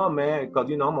my mom, man, because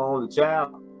you know I'm my only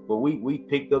child, but we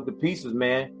picked up the pieces,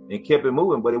 man, and kept it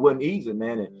moving. But it wasn't easy,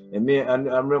 man. And I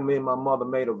remember me and my mother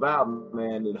made a vow,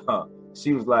 man, that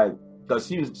she was like, because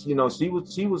she was, you know, she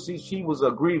was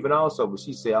grieving also, but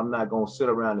she said, I'm not gonna sit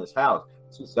around this house.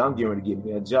 She said, I'm getting ready to get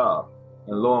me a job.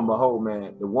 And lo and behold,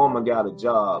 man, the woman got a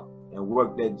job and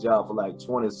worked that job for like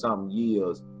 20-something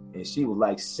years. And she was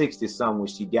like 60-something when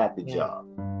she got the job.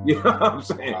 You know what I'm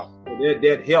saying? Wow.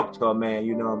 That helped her, man.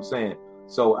 You know what I'm saying?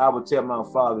 So I would tell my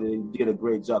father that he did a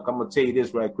great job. I'm going to tell you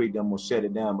this right quick, then I'm going to shut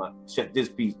it down, but shut this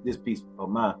piece of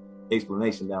my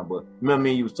explanation down. But remember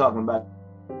me, you was talking about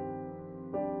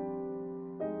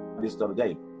this the other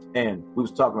day. And we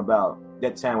was talking about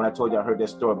that time when I told you I heard that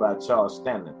story about Charles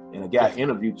Stanley. And a guy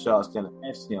interviewed Charles Stanley,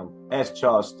 asked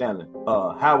Charles Stanley,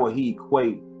 how will he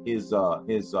equate his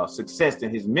success in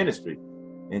his ministry?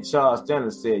 And Charles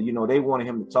Stanley said, you know, they wanted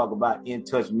him to talk about In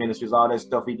Touch Ministries, all that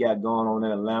stuff he got going on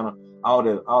in Atlanta, all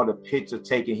the picture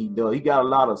taking he does. He got a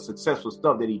lot of successful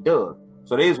stuff that he does.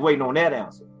 So they was waiting on that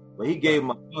answer. But he gave him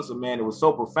an answer, man, it was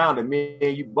so profound that me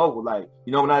and you both were like,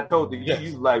 you know, when I told you,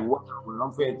 you was like, what?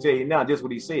 I'm finna tell you now, just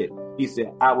what he said. He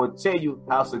said, I will tell you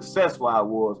how successful I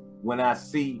was when I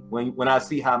see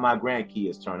how my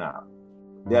grandkids turn out.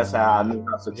 That's how I knew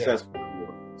how successful I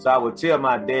was. So I would tell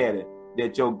my daddy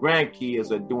that your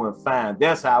grandkids are doing fine.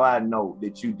 That's how I know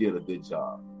that you did a good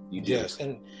job. You did. Yes,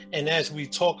 and as we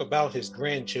talk about his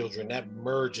grandchildren, that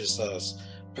merges us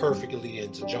perfectly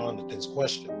into Jonathan's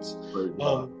questions.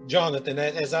 Jonathan,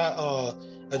 as I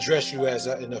address you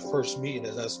in the first meeting,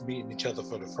 as us meeting each other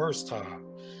for the first time,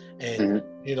 and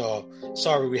you know,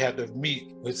 sorry we had to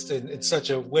meet in such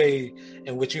a way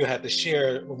in which you had to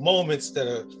share moments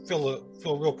that feel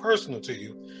real personal to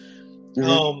you.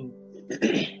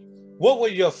 What were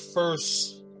your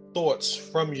first thoughts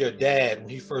from your dad when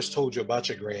he first told you about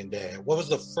your granddad? What was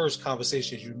the first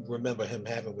conversation you remember him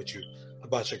having with you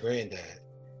about your granddad?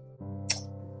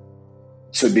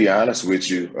 To be honest with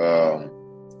you,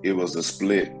 it was a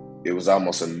split. It was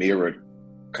almost a mirrored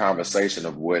conversation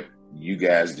of what you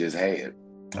guys just had.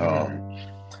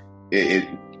 It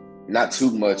not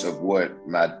too much of what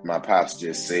my pops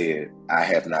just said I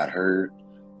have not heard,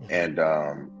 and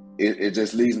it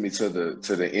just leads me to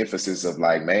the emphasis of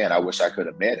like, man, I wish I could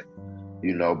have met him,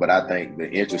 you know. But I think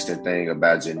the interesting thing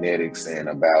about genetics and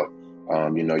about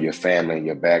you know, your family and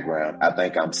your background, I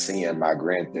think I'm seeing my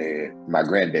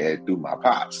granddad through my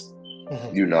pops,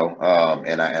 you know,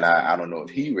 and I don't know if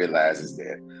he realizes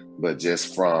that, but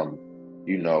just from,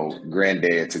 you know,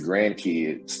 granddad to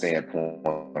grandkid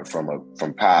standpoint,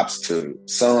 from pops to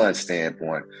son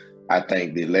standpoint, I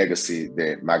think the legacy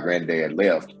that my granddad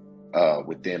left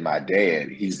within my dad,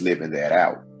 he's living that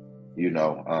out, you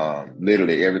know,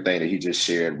 literally everything that he just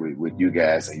shared with you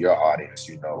guys and your audience,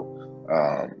 you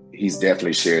know, he's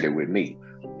definitely shared it with me.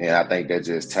 And I think that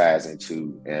just ties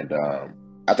into,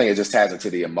 I think it just ties into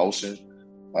the emotion,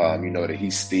 you know, that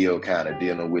he's still kind of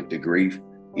dealing with the grief,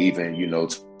 even, you know,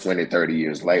 20, 30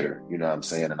 years later, you know what I'm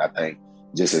saying? And I think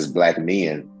just as Black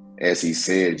men, as he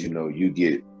said, you know, you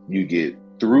get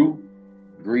through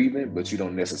grieving, but you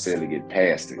don't necessarily get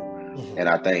past it. And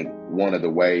I think one of the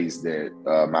ways that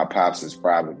my pops has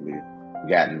probably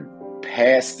gotten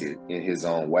past it in his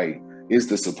own way is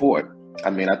the support. I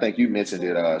mean, I think you mentioned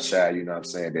it, Shy, you know what I'm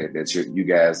saying, that you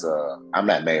guys, I'm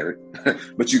not married,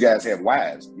 but you guys have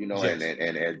wives, you know, yes.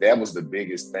 and that was the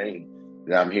biggest thing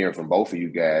that I'm hearing from both of you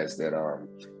guys, that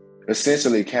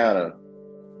essentially kind of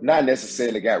not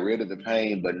necessarily got rid of the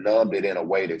pain, but numbed it in a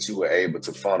way that you were able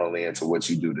to funnel into what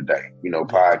you do today, you know,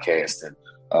 podcasting,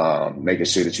 making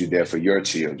sure that you're there for your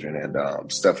children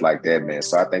and stuff like that, man.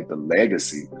 So I think the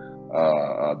legacy,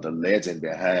 the legend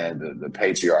behind the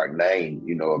patriarch name,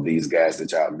 you know, of these guys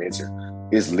that y'all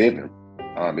mentioned is living.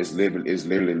 It's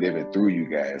literally living through you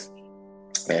guys.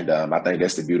 And I think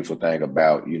that's the beautiful thing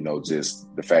about, you know, just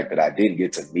the fact that I didn't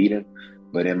get to meet him,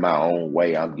 but in my own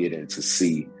way, I'm getting to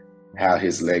see how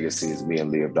his legacy is being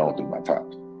lived on through my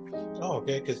pops. Oh,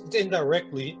 okay, because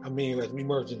indirectly, I mean, as we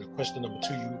merge into question number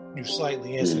 2, you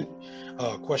slightly answered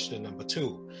question number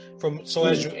 2.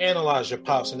 As you analyze your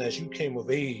pops and as you came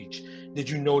of age, did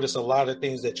you notice a lot of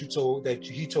things that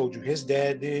he told you his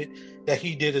dad did, that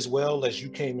he did as well as you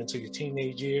came into your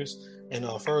teenage years and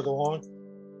further on?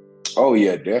 Oh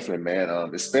yeah, definitely, man.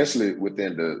 Especially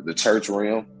within the church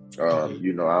realm.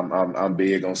 You know, I'm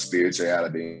big on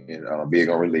spirituality and big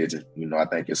on religion. You know, I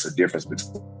think it's a difference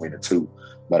between the two,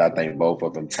 but I think both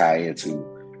of them tie into,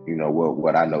 you know,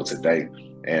 what I know today.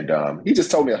 And he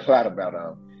just told me a lot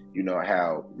about you know,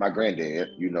 how my granddad,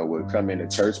 you know, would come into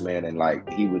church, man, and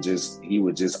like he would just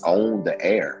own the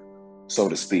air, so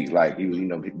to speak. Like he was, you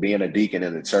know, being a deacon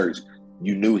in the church,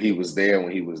 you knew he was there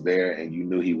when he was there, and you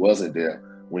knew he wasn't there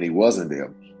when he wasn't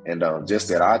there. And just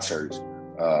at our church,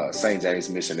 St. James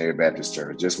Missionary Baptist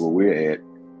Church, just where we're at,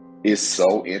 is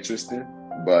so interesting.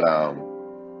 But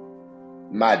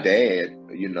my dad,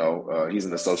 you know, he's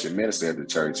an associate minister at the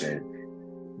church, and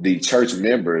the church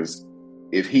members,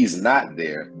 if he's not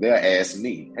there, they'll ask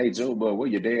me, "Hey, Junebug, where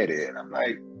your dad at?" And I'm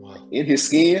like, wow. In his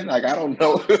skin? Like, I don't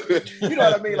know. You know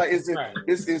what I mean? Like, it's just, right.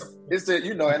 it's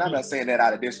you know, and I'm not saying that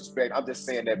out of disrespect. I'm just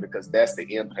saying that because that's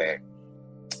the impact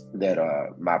that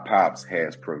my pops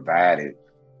has provided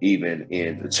even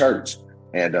in the church.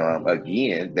 And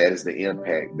again, that is the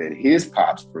impact that his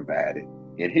pops provided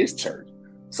in his church.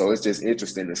 So it's just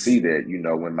interesting to see that, you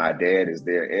know, when my dad is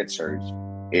there at church,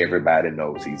 everybody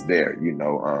knows he's there. You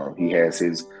know, he has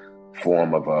his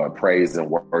form of praise and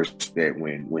worship that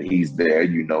when he's there,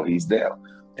 you know, he's there.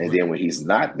 And then when he's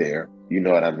not there, you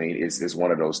know what I mean? It's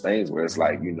one of those things where it's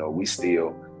like, you know, we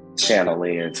still channel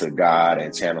into God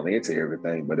and channel into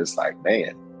everything, but it's like,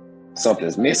 man,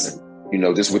 something's missing, you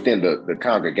know, just within the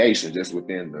congregation, just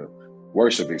within the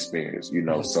worship experience, you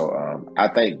know. So I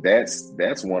think that's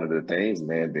one of the things,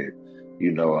 man, that,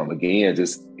 you know, again,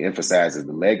 just emphasizes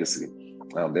the legacy.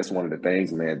 That's one of the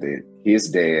things, man, that his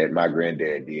dad, my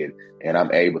granddad, did, and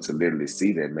I'm able to literally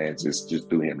see that, man, just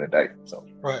through him today. So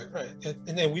right.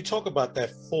 And then we talk about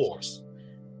that force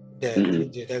that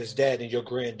his dad and your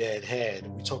granddad had.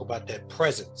 And we talk about that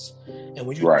presence. And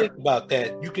when you think about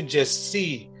that, you can just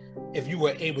see if you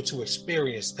were able to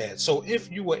experience that. So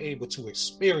if you were able to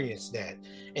experience that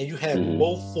and you had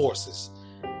both forces,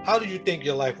 how do you think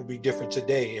your life would be different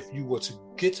today if you were to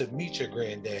get to meet your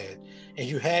granddad and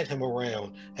you had him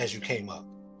around as you came up?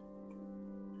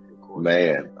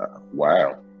 Man,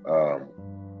 wow.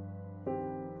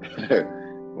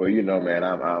 Well, you know, man,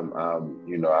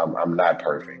 I'm not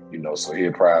perfect, you know, so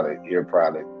he'll probably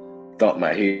thump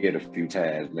my head a few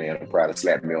times, man, and probably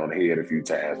slap me on the head a few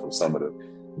times for some of the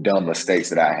dumb mistakes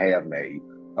that I have made.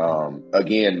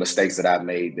 Again, mistakes that I've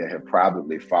made that have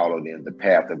probably followed in the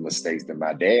path of mistakes that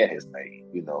my dad has made,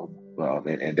 you know,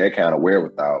 and that kind of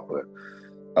wherewithal.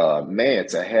 But man,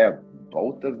 to have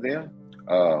both of them,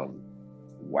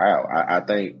 wow, I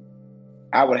think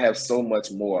I would have so much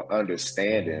more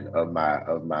understanding of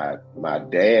my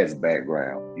dad's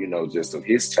background, you know, just of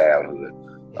his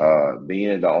childhood,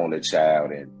 being the only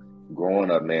child and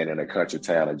growing up, man, in a country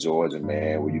town of Georgia,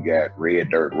 man, where you got red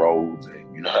dirt roads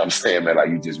and, you know what I'm saying, man, like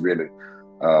you just really,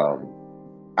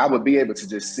 I would be able to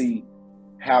just see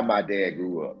how my dad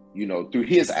grew up, you know, through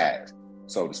his eyes,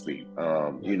 so to speak,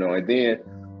 you know, and then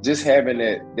just having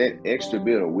that extra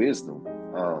bit of wisdom,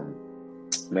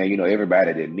 man, you know,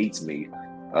 everybody that meets me,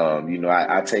 you know,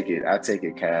 I take it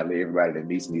kindly. Everybody that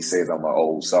meets me says I'm an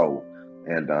old soul,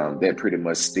 and that pretty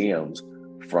much stems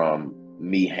from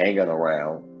me hanging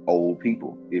around old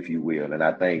people, if you will. And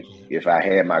I think if I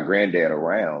had my granddad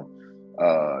around,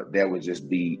 that would just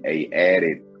be a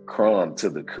added crumb to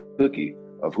the cookie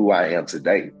of who I am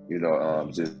today. You know,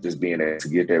 just being able to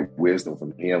get that wisdom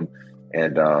from him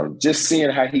And just seeing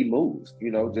how he moves,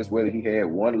 you know, just whether he had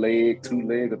one leg, two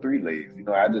legs, or three legs, you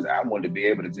know, I wanted to be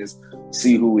able to just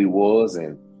see who he was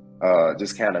and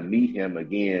just kind of meet him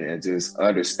again and just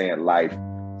understand life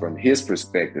from his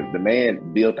perspective. The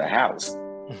man built a house.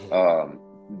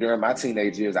 During my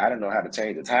teenage years, I didn't know how to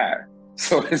change a tire.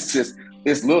 So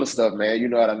it's little stuff, man, you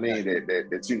know what I mean,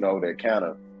 that you know, that kind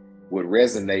of would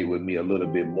resonate with me a little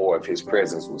bit more if his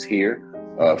presence was here.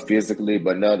 Physically,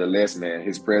 but nonetheless, man,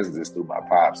 his presence is through my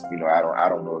pops. You know, I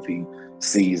don't know if he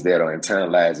sees that or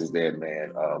internalizes that,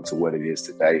 man, to what it is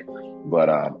today. But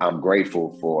I'm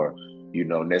grateful for, you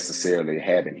know, necessarily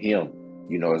having him,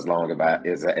 you know, as long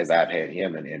as I've had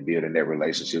him and building that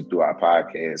relationship through our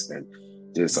podcast and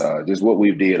just what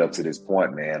we've did up to this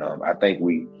point, man. I think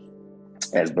we,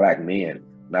 as Black men,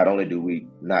 not only do we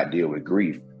not deal with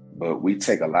grief, but we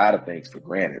take a lot of things for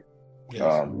granted.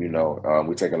 Yes. You know,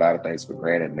 we take a lot of things for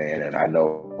granted, man. And I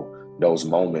know those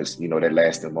moments, you know, that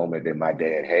lasting moment that my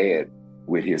dad had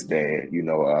with his dad, you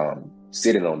know,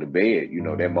 sitting on the bed, you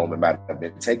know, that moment might have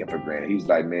been taken for granted. He's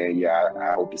like, man, yeah,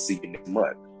 I hope to see you next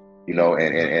month, you know,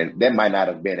 and that might not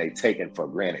have been a taken for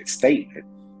granted statement,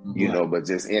 you know, but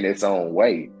just in its own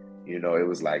way, you know, it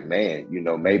was like, man, you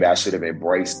know, maybe I should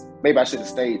have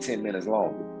stayed 10 minutes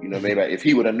longer. You know, maybe if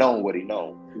he would have known what he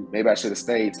known, maybe I should have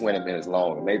stayed 20 minutes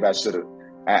longer. Maybe I should have,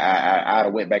 I'd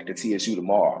have went back to TSU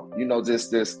tomorrow. You know,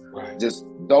 just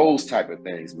those type of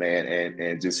things, man.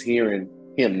 And just hearing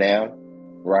him now,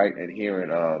 right. And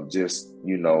hearing just,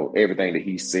 you know, everything that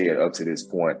he said up to this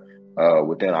point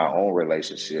within our own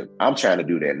relationship. I'm trying to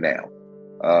do that now.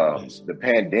 The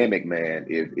pandemic, man,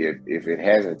 if it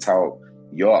hasn't taught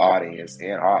your audience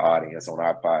and our audience on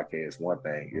our podcast one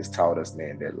thing, it's taught us,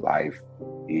 man, that life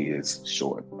is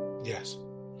short. Yes.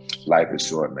 Life is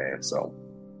short, man. So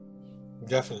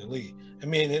definitely. I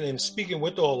mean, and speaking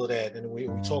with all of that, and we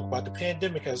talk about the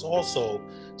pandemic has also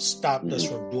stopped us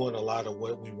from doing a lot of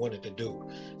what we wanted to do,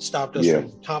 stopped us from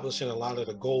accomplishing a lot of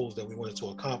the goals that we wanted to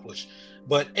accomplish.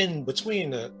 But in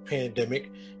between the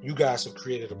pandemic, you guys have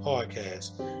created a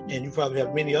podcast, and you probably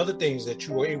have many other things that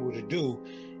you were able to do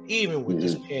even with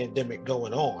this pandemic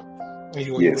going on. And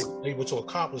you were able to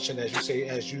accomplish, and as you say,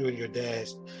 as you and your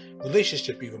dad's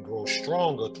relationship even grows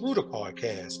stronger through the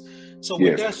podcast. So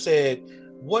with that said,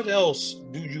 what else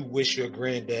do you wish your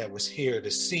granddad was here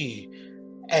to see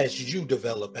as you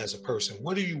develop as a person?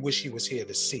 What do you wish he was here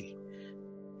to see?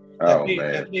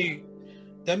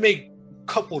 That may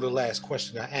couple the last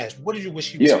question I asked. What do you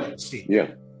wish he was here to see?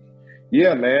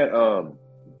 Yeah, man.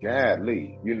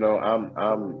 Godly, you know,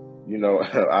 I'm you know,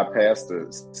 our pastor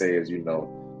says, you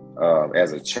know,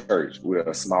 as a church, we're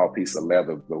a small piece of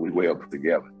leather, but we well put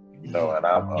together, you know, and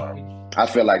I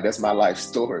feel like that's my life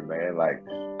story, man. Like,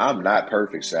 I'm not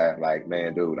perfect, Shy. Like,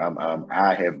 man, dude,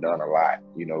 I have done a lot,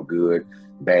 you know, good,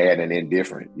 bad, and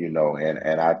indifferent, you know,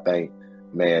 and I think,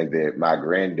 man, that my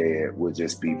granddad would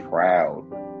just be proud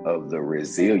of the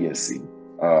resiliency.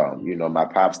 You know, my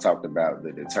pops talked about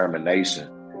the determination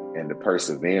and the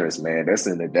perseverance, man. That's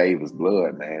in the Davis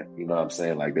blood, man. You know what I'm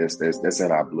saying? Like, that's in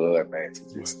our blood, man,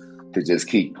 to just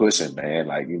keep pushing, man.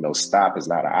 Like, you know, stop is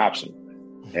not an option.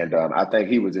 And I think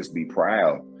he would just be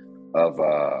proud of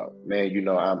man, you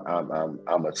know,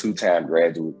 I'm a 2-time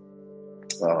graduate.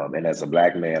 And as a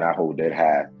Black man, I hold that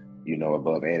high, you know,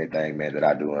 above anything, man, that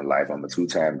I do in life. I'm a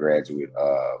 2-time graduate.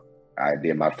 I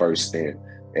did my first stint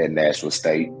at Nashville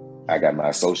State. I got my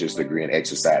associate's degree in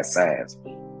exercise science.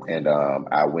 And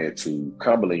I went to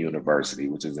Cumberland University,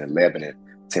 which is in Lebanon,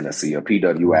 Tennessee, a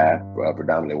PWI, a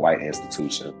predominantly white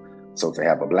institution. So to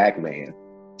have a Black man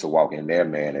to walk in there,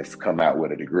 man, and come out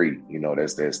with a degree, you know,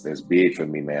 that's big for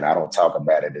me, man. I don't talk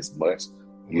about it as much,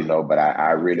 you know, but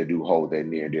I really do hold that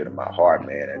near and dear to my heart,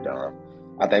 man. And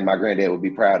I think my granddad would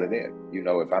be proud of that. You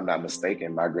know, if I'm not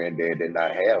mistaken, my granddad did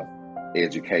not have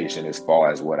education as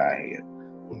far as what I had.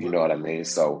 You know what I mean?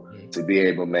 So to be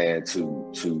able, man,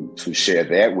 to share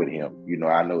that with him, you know,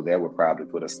 I know that would probably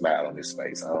put a smile on his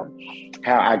face.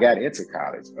 How I got into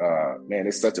college, man,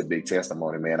 it's such a big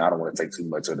testimony, man. I don't want to take too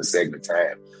much of the segment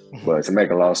time, but to make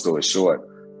a long story short,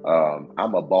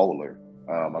 I'm a bowler.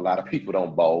 A lot of people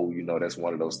don't bowl. You know, that's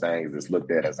one of those things that's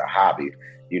looked at as a hobby,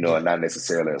 you know, and not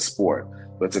necessarily a sport.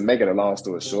 But to make it a long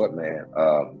story short, man,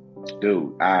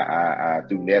 dude, I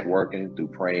through networking, through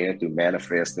praying, through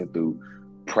manifesting, through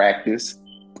practice,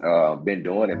 been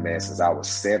doing it, man, since I was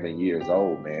 7 years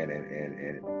old, man,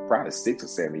 and probably 6 or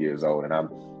 7 years old, and I'm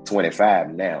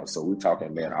 25 now. So we're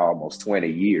talking, man, almost 20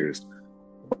 years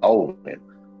old, man.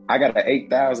 I got an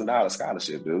 $8,000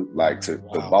 scholarship, dude, like to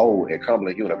bowl at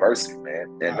Cumberland University,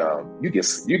 man. And you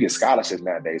get scholarships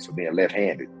nowadays for being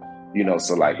left-handed, you know.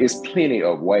 So like, it's plenty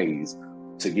of ways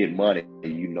to get money,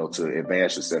 to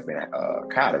advance yourself in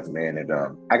college, man. And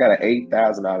I got an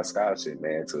 $8,000 scholarship,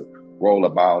 man, to roll a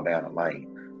ball down the lane.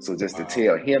 So just to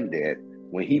tell him that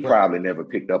when he probably never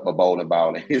picked up a bowling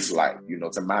ball in his life,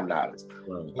 to my knowledge,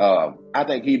 I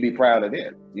think he'd be proud of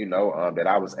that, that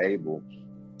I was able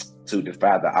to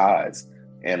defy the odds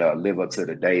and live up to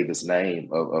the Davis name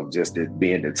of just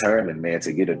being determined, man,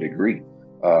 to get a degree.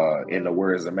 In the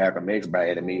words of Malcolm X, by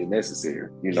any means necessary.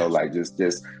 Like just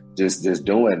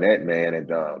doing that, man,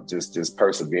 and just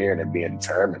persevering and being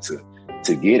determined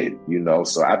to get it.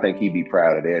 So I think he'd be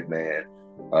proud of that, man.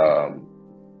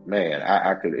 Man,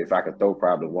 I could, if I could throw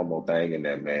probably one more thing in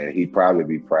there, man, he'd probably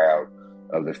be proud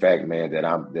of the fact, man, that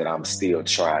I'm still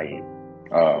trying.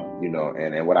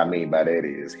 And what I mean by that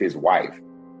is his wife,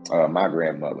 my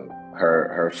grandmother,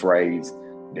 her phrase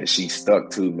that she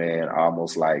stuck to, man,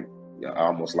 almost like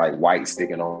white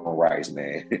sticking on rice,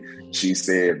 man. She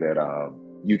said that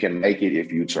you can make it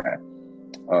if you try.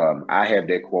 I have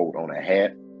that quote on a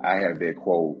hat. I have that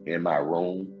quote in my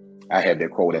room. I have that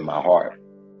quote in my heart.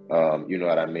 You know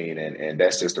what I mean? And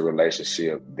that's just a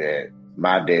relationship that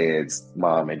my dad's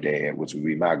mom and dad, which would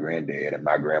be my granddad and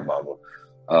my grandmama,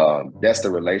 that's the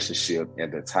relationship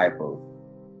and the type of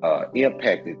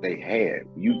impact that they had.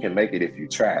 You can make it if you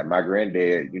try. My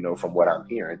granddad, from what I'm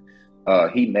hearing,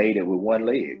 he made it with one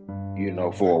leg,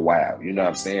 for a while, you know what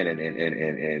I'm saying? And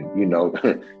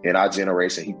in our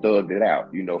generation, he thugged it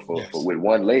out, for with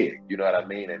one leg, you know what I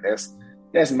mean? And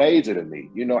that's major to me.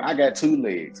 I got two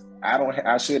legs.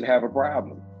 I shouldn't have a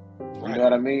problem. You know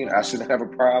what I mean? I shouldn't have a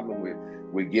problem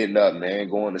with getting up, man,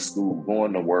 going to school,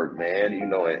 going to work, man,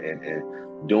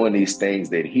 and doing these things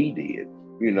that he did,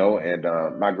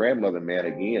 and my grandmother, man,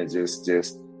 again,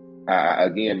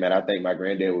 again, man, I think my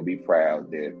granddad would be proud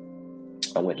that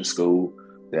I went to school,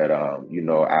 that,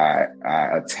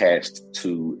 I attached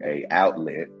to a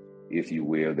outlet, if you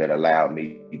will, that allowed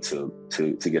me to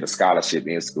get a scholarship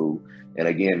in school. And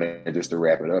again, man, just to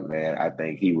wrap it up, man, I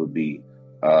think he would be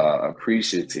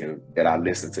appreciative that I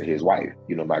listened to his wife,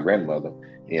 my grandmother,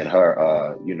 and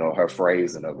her, her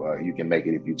phrasing of you can make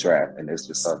it if you try. And it's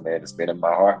just something, man, that's been in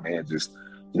my heart, man, just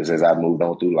as I moved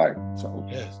on through life. So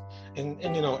yes. And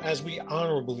as we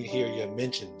honorably hear your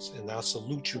mentions, and I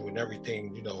salute you and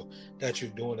everything, that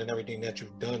you're doing and everything that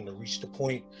you've done to reach the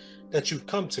point that you've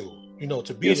come to,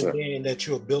 to be the man that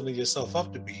you're building yourself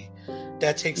up to be.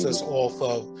 That takes us off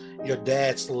of your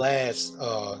dad's last,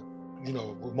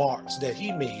 remarks that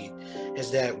he made,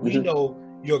 is that we know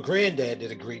your granddad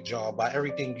did a great job by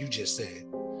everything you just said.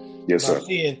 Yes, sir.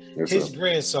 Seeing his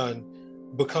grandson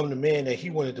become the man that he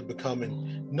wanted to become,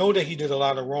 and know that he did a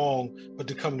lot of wrong, but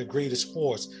to become the greatest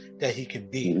force that he can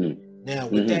be. Now,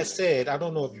 with that said, I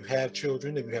don't know if you have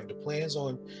children, if you have the plans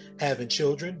on having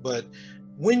children, but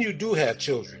when you do have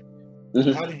children,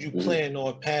 how did you plan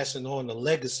on passing on the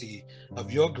legacy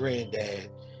of your granddad,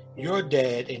 your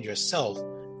dad, and yourself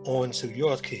on to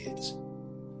your kids?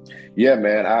 Yeah,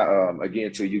 man. I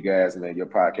again, to you guys, man, your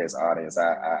podcast audience,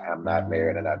 I'm not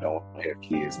married and I don't have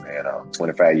kids, man.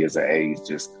 25 years of age,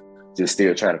 just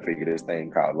still trying to figure this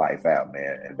thing called life out,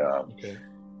 man. And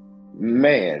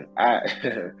man,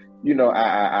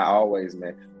 I always,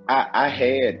 man, I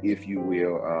had, if you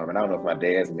will, and I don't know if my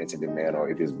dad's mentioned it, man, or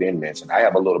if it's been mentioned, I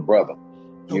have a little brother,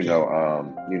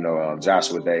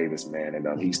 Joshua Davis, man,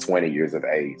 and he's 20 years of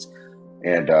age.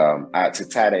 And to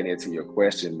tie that into your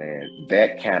question, man,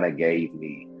 that kind of gave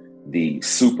me the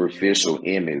superficial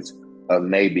image of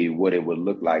maybe what it would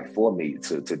look like for me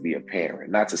to be a parent.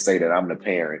 Not to say that I'm the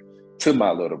parent to my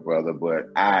little brother, but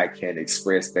I can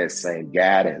express that same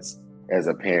guidance as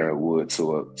a parent would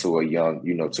to a young,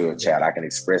 to a child. I can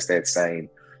express that same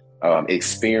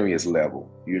experience level,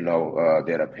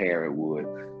 that a parent would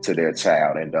to their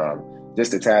child. And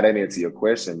just to tie that into your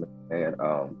question, man,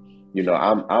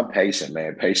 I'm patient,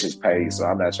 man. Patience pays. So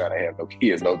I'm not trying to have no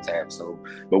kids no time soon.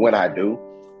 But when I do,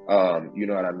 you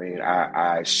know what I mean?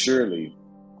 I surely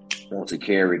want to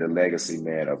carry the legacy,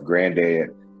 man, of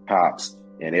granddad, pops,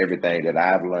 and everything that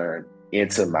I've learned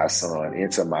into my son,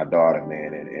 into my daughter,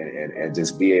 man, and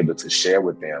just be able to share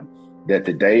with them that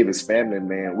the Davis family,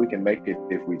 man, we can make it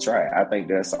if we try. I think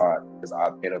that's our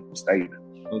pinnacle statement.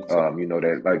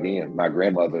 That again, my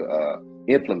grandmother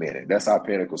implemented. That's our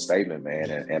pinnacle statement, man.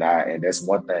 And that's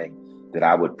one thing that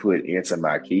I would put into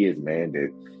my kids, man,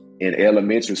 that in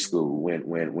elementary school,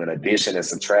 when addition and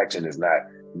subtraction is not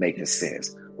making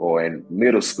sense, or in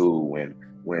middle school,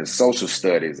 when social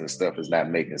studies and stuff is not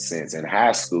making sense, in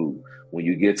high school, when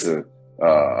you get to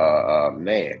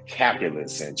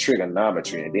calculus and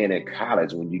trigonometry, and then in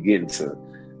college, when you get into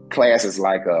classes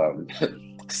like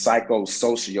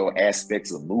psychosocial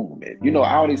aspects of movement,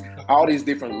 all these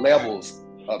different levels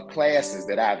of classes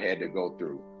that I've had to go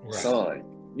through. Right. Son,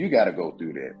 you got to go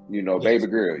through that. You know, Yes. baby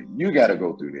girl, you got to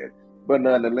go through that. But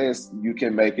nonetheless, you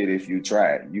can make it if you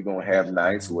try it. You're going to have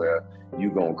nights where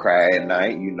you're going to cry at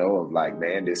night, you know, of like,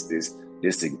 man, this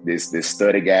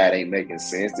study guide ain't making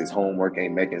sense. This homework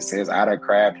ain't making sense. I done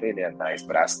cried plenty of nights,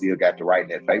 but I still got to write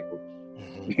that paper.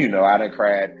 Mm-hmm. You know, I done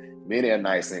cried many a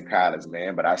nights in college,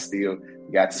 man, but I still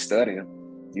got to study them.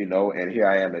 You know, and here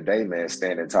I am today, man,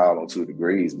 standing tall on 2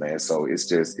 degrees, man. So it's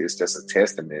just a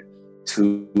testament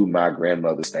to my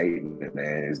grandmother's statement,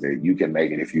 man, is that you can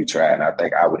make it if you try. And I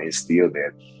think I would instill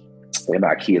that in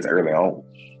my kids early on.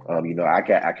 You know, I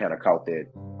kind of caught that.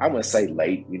 I wouldn't say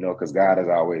late, you know, because God is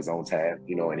always on time,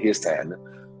 you know, in His time.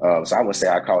 So I wouldn't say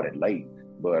I caught it late,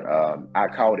 but I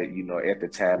caught it, you know, at the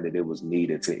time that it was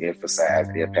needed to emphasize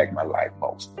and impact my life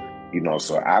most. You know,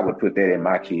 so I would put that in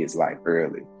my kids' life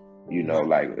early. You know,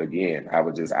 like, again, I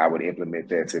would implement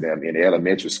that to them in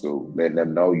elementary school, letting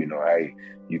them know, you know, hey,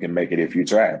 you can make it if you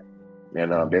try.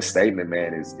 And that statement,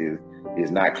 man,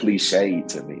 is not cliched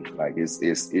to me. Like,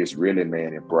 it's really,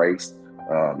 man, embraced.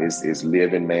 It's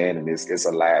living, man, and it's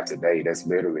alive today. That's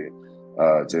literally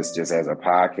just as a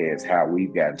podcast, how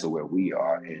we've gotten to where we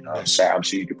are. And I'm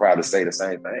sure you could probably say the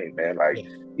same thing, man. Like,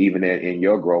 even in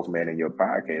your growth, man, in your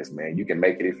podcast, man, you can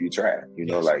make it if you try. You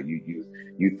know, like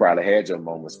you probably had your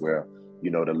moments where,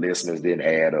 you know, the listeners didn't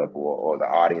add up or the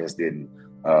audience didn't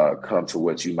come to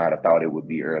what you might have thought it would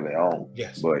be early on.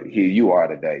 Yes. But here you are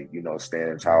today, you know,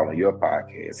 standing tall on your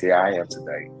podcast. Here I am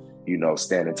today, you know,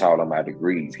 standing tall on my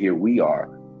degrees. Here we are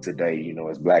today, you know,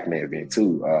 as Black Men Vent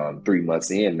 2, 3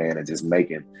 months in, man, and just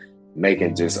making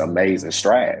just amazing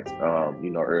strides,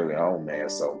 you know, early on, man.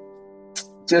 So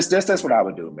just that's what I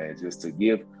would do, man, just to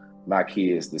give my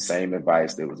kids the same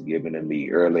advice that was given to me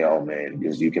early on, man,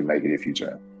 because you can make it if you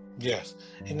try. Yes.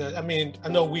 And I mean, I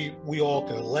know we all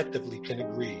collectively can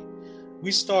agree.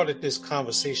 We started this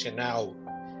conversation out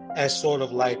as sort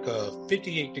of like a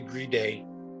 58-degree day.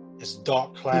 It's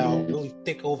dark cloud, really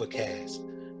thick overcast.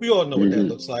 We all know what that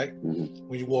looks like.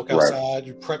 When you walk outside,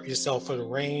 you prep yourself for the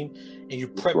rain and you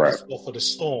prep yourself for the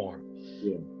storm.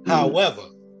 Yeah. However,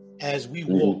 as we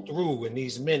walk through in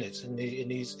these minutes and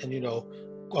you know,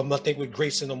 I think we're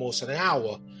gracing almost an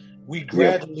hour, we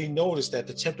gradually noticed that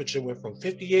the temperature went from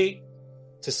 58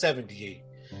 to 78.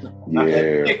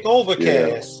 That thick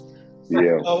overcast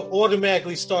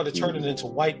automatically started turning into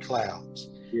white clouds.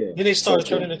 Yeah. Then they started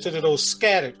turning into those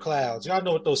scattered clouds. Y'all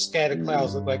know what those scattered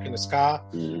clouds look like in the sky?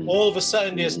 All of a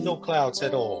sudden, there's no clouds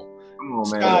at all.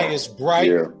 The sky is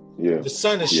bright. The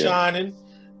sun is shining.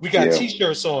 We got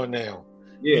T-shirts on now.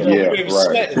 You know, we were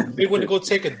sweating. They want to go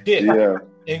take a dip.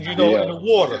 And, you know, in the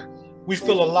water. We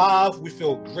feel alive. We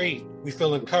feel great. We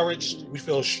feel encouraged. We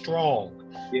feel strong.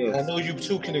 And I know you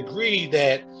two can agree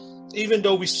that even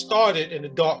though we started in a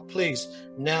dark place,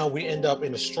 now we end up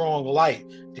in a strong light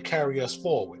to carry us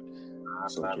forward.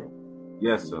 So true.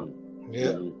 Yes, sir.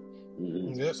 Yeah.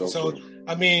 So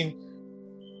I mean,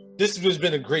 this has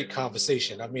been a great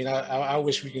conversation. I mean, I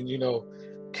wish we can, you know,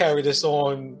 carry this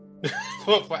on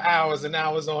for hours and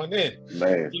hours on end.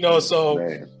 Man. You know, so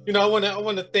you know, I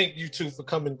want to thank you two for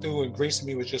coming through and gracing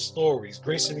me with your stories,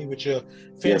 gracing me with your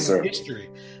family history.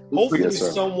 Hopefully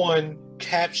someone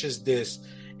captures this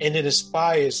and it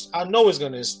inspires. I know it's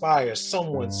going to inspire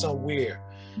someone somewhere,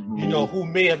 you know, who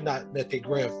may have not met their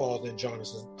grandfather in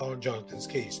Jonathan's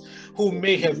case, who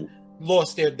may have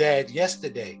lost their dad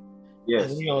yesterday.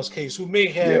 In Leon's case, who may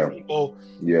have, you know,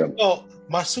 well,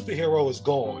 my superhero is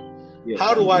gone.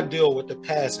 How do I deal with the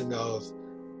passing of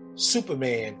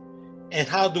Superman? And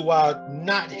how do I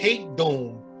not hate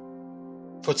Doom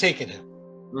for taking him?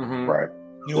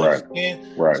 You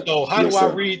understand? So how do I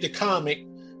read the comic,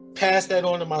 pass that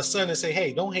on to my son and say,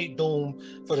 hey, don't hate Doom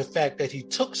for the fact that he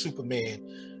took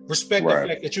Superman. Respect the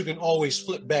fact that you can always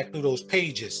flip back through those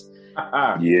pages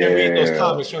and read those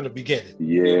comics from the beginning.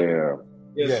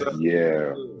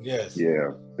 That's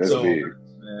big.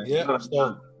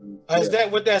 So as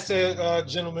that with that said,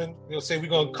 gentlemen, we'll say we're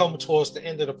gonna come towards the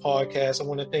end of the podcast. I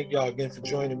want to thank y'all again for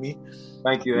joining me.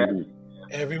 Thank you,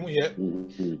 everyone.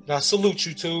 And I salute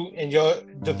you too in your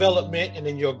development and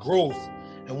in your growth.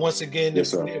 And once again,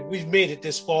 if we've made it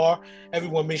this far,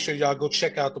 everyone make sure y'all go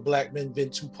check out the Black Men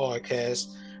Vent 2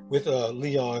 podcast with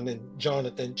Leon and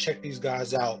Jonathan. Check these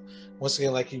guys out. Once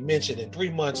again, like you mentioned, in 3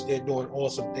 months, they're doing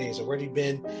awesome things. Already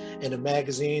been in a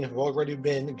magazine, have already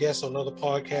been guests on other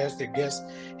podcasts. They're guests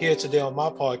here today on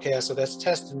my podcast. So that's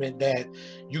testament that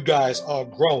you guys are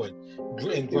growing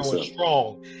and growing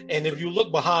strong. And if you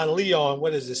look behind Leon,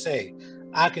 what does it say?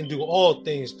 I can do all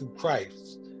things through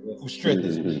Christ who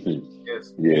strengthens me.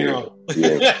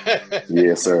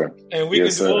 Yes, sir. And we can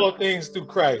do all things through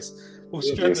Christ. who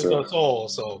strengthens us all.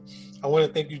 So I want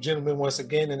to thank you, gentlemen, once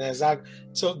again. And as I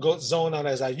zone out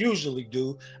as I usually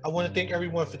do, I want to thank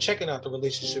everyone for checking out the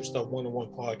Relationship Stuff 101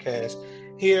 podcast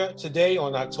here today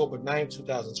on October 9th,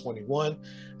 2021.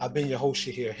 I've been your host,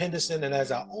 Shahir Henderson. And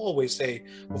as I always say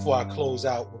before I close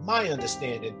out, with my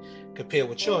understanding compared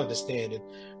with your understanding,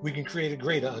 we can create a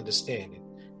greater understanding.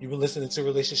 You've been listening to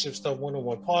Relationship Stuff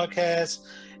 101 podcast,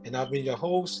 and I've been your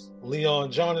host,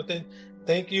 Leon Jonathan.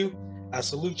 Thank you. I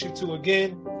salute you two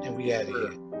again, and we out of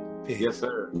here. Peace. Yes,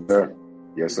 sir.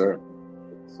 Yes, sir.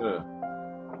 Yes, sir.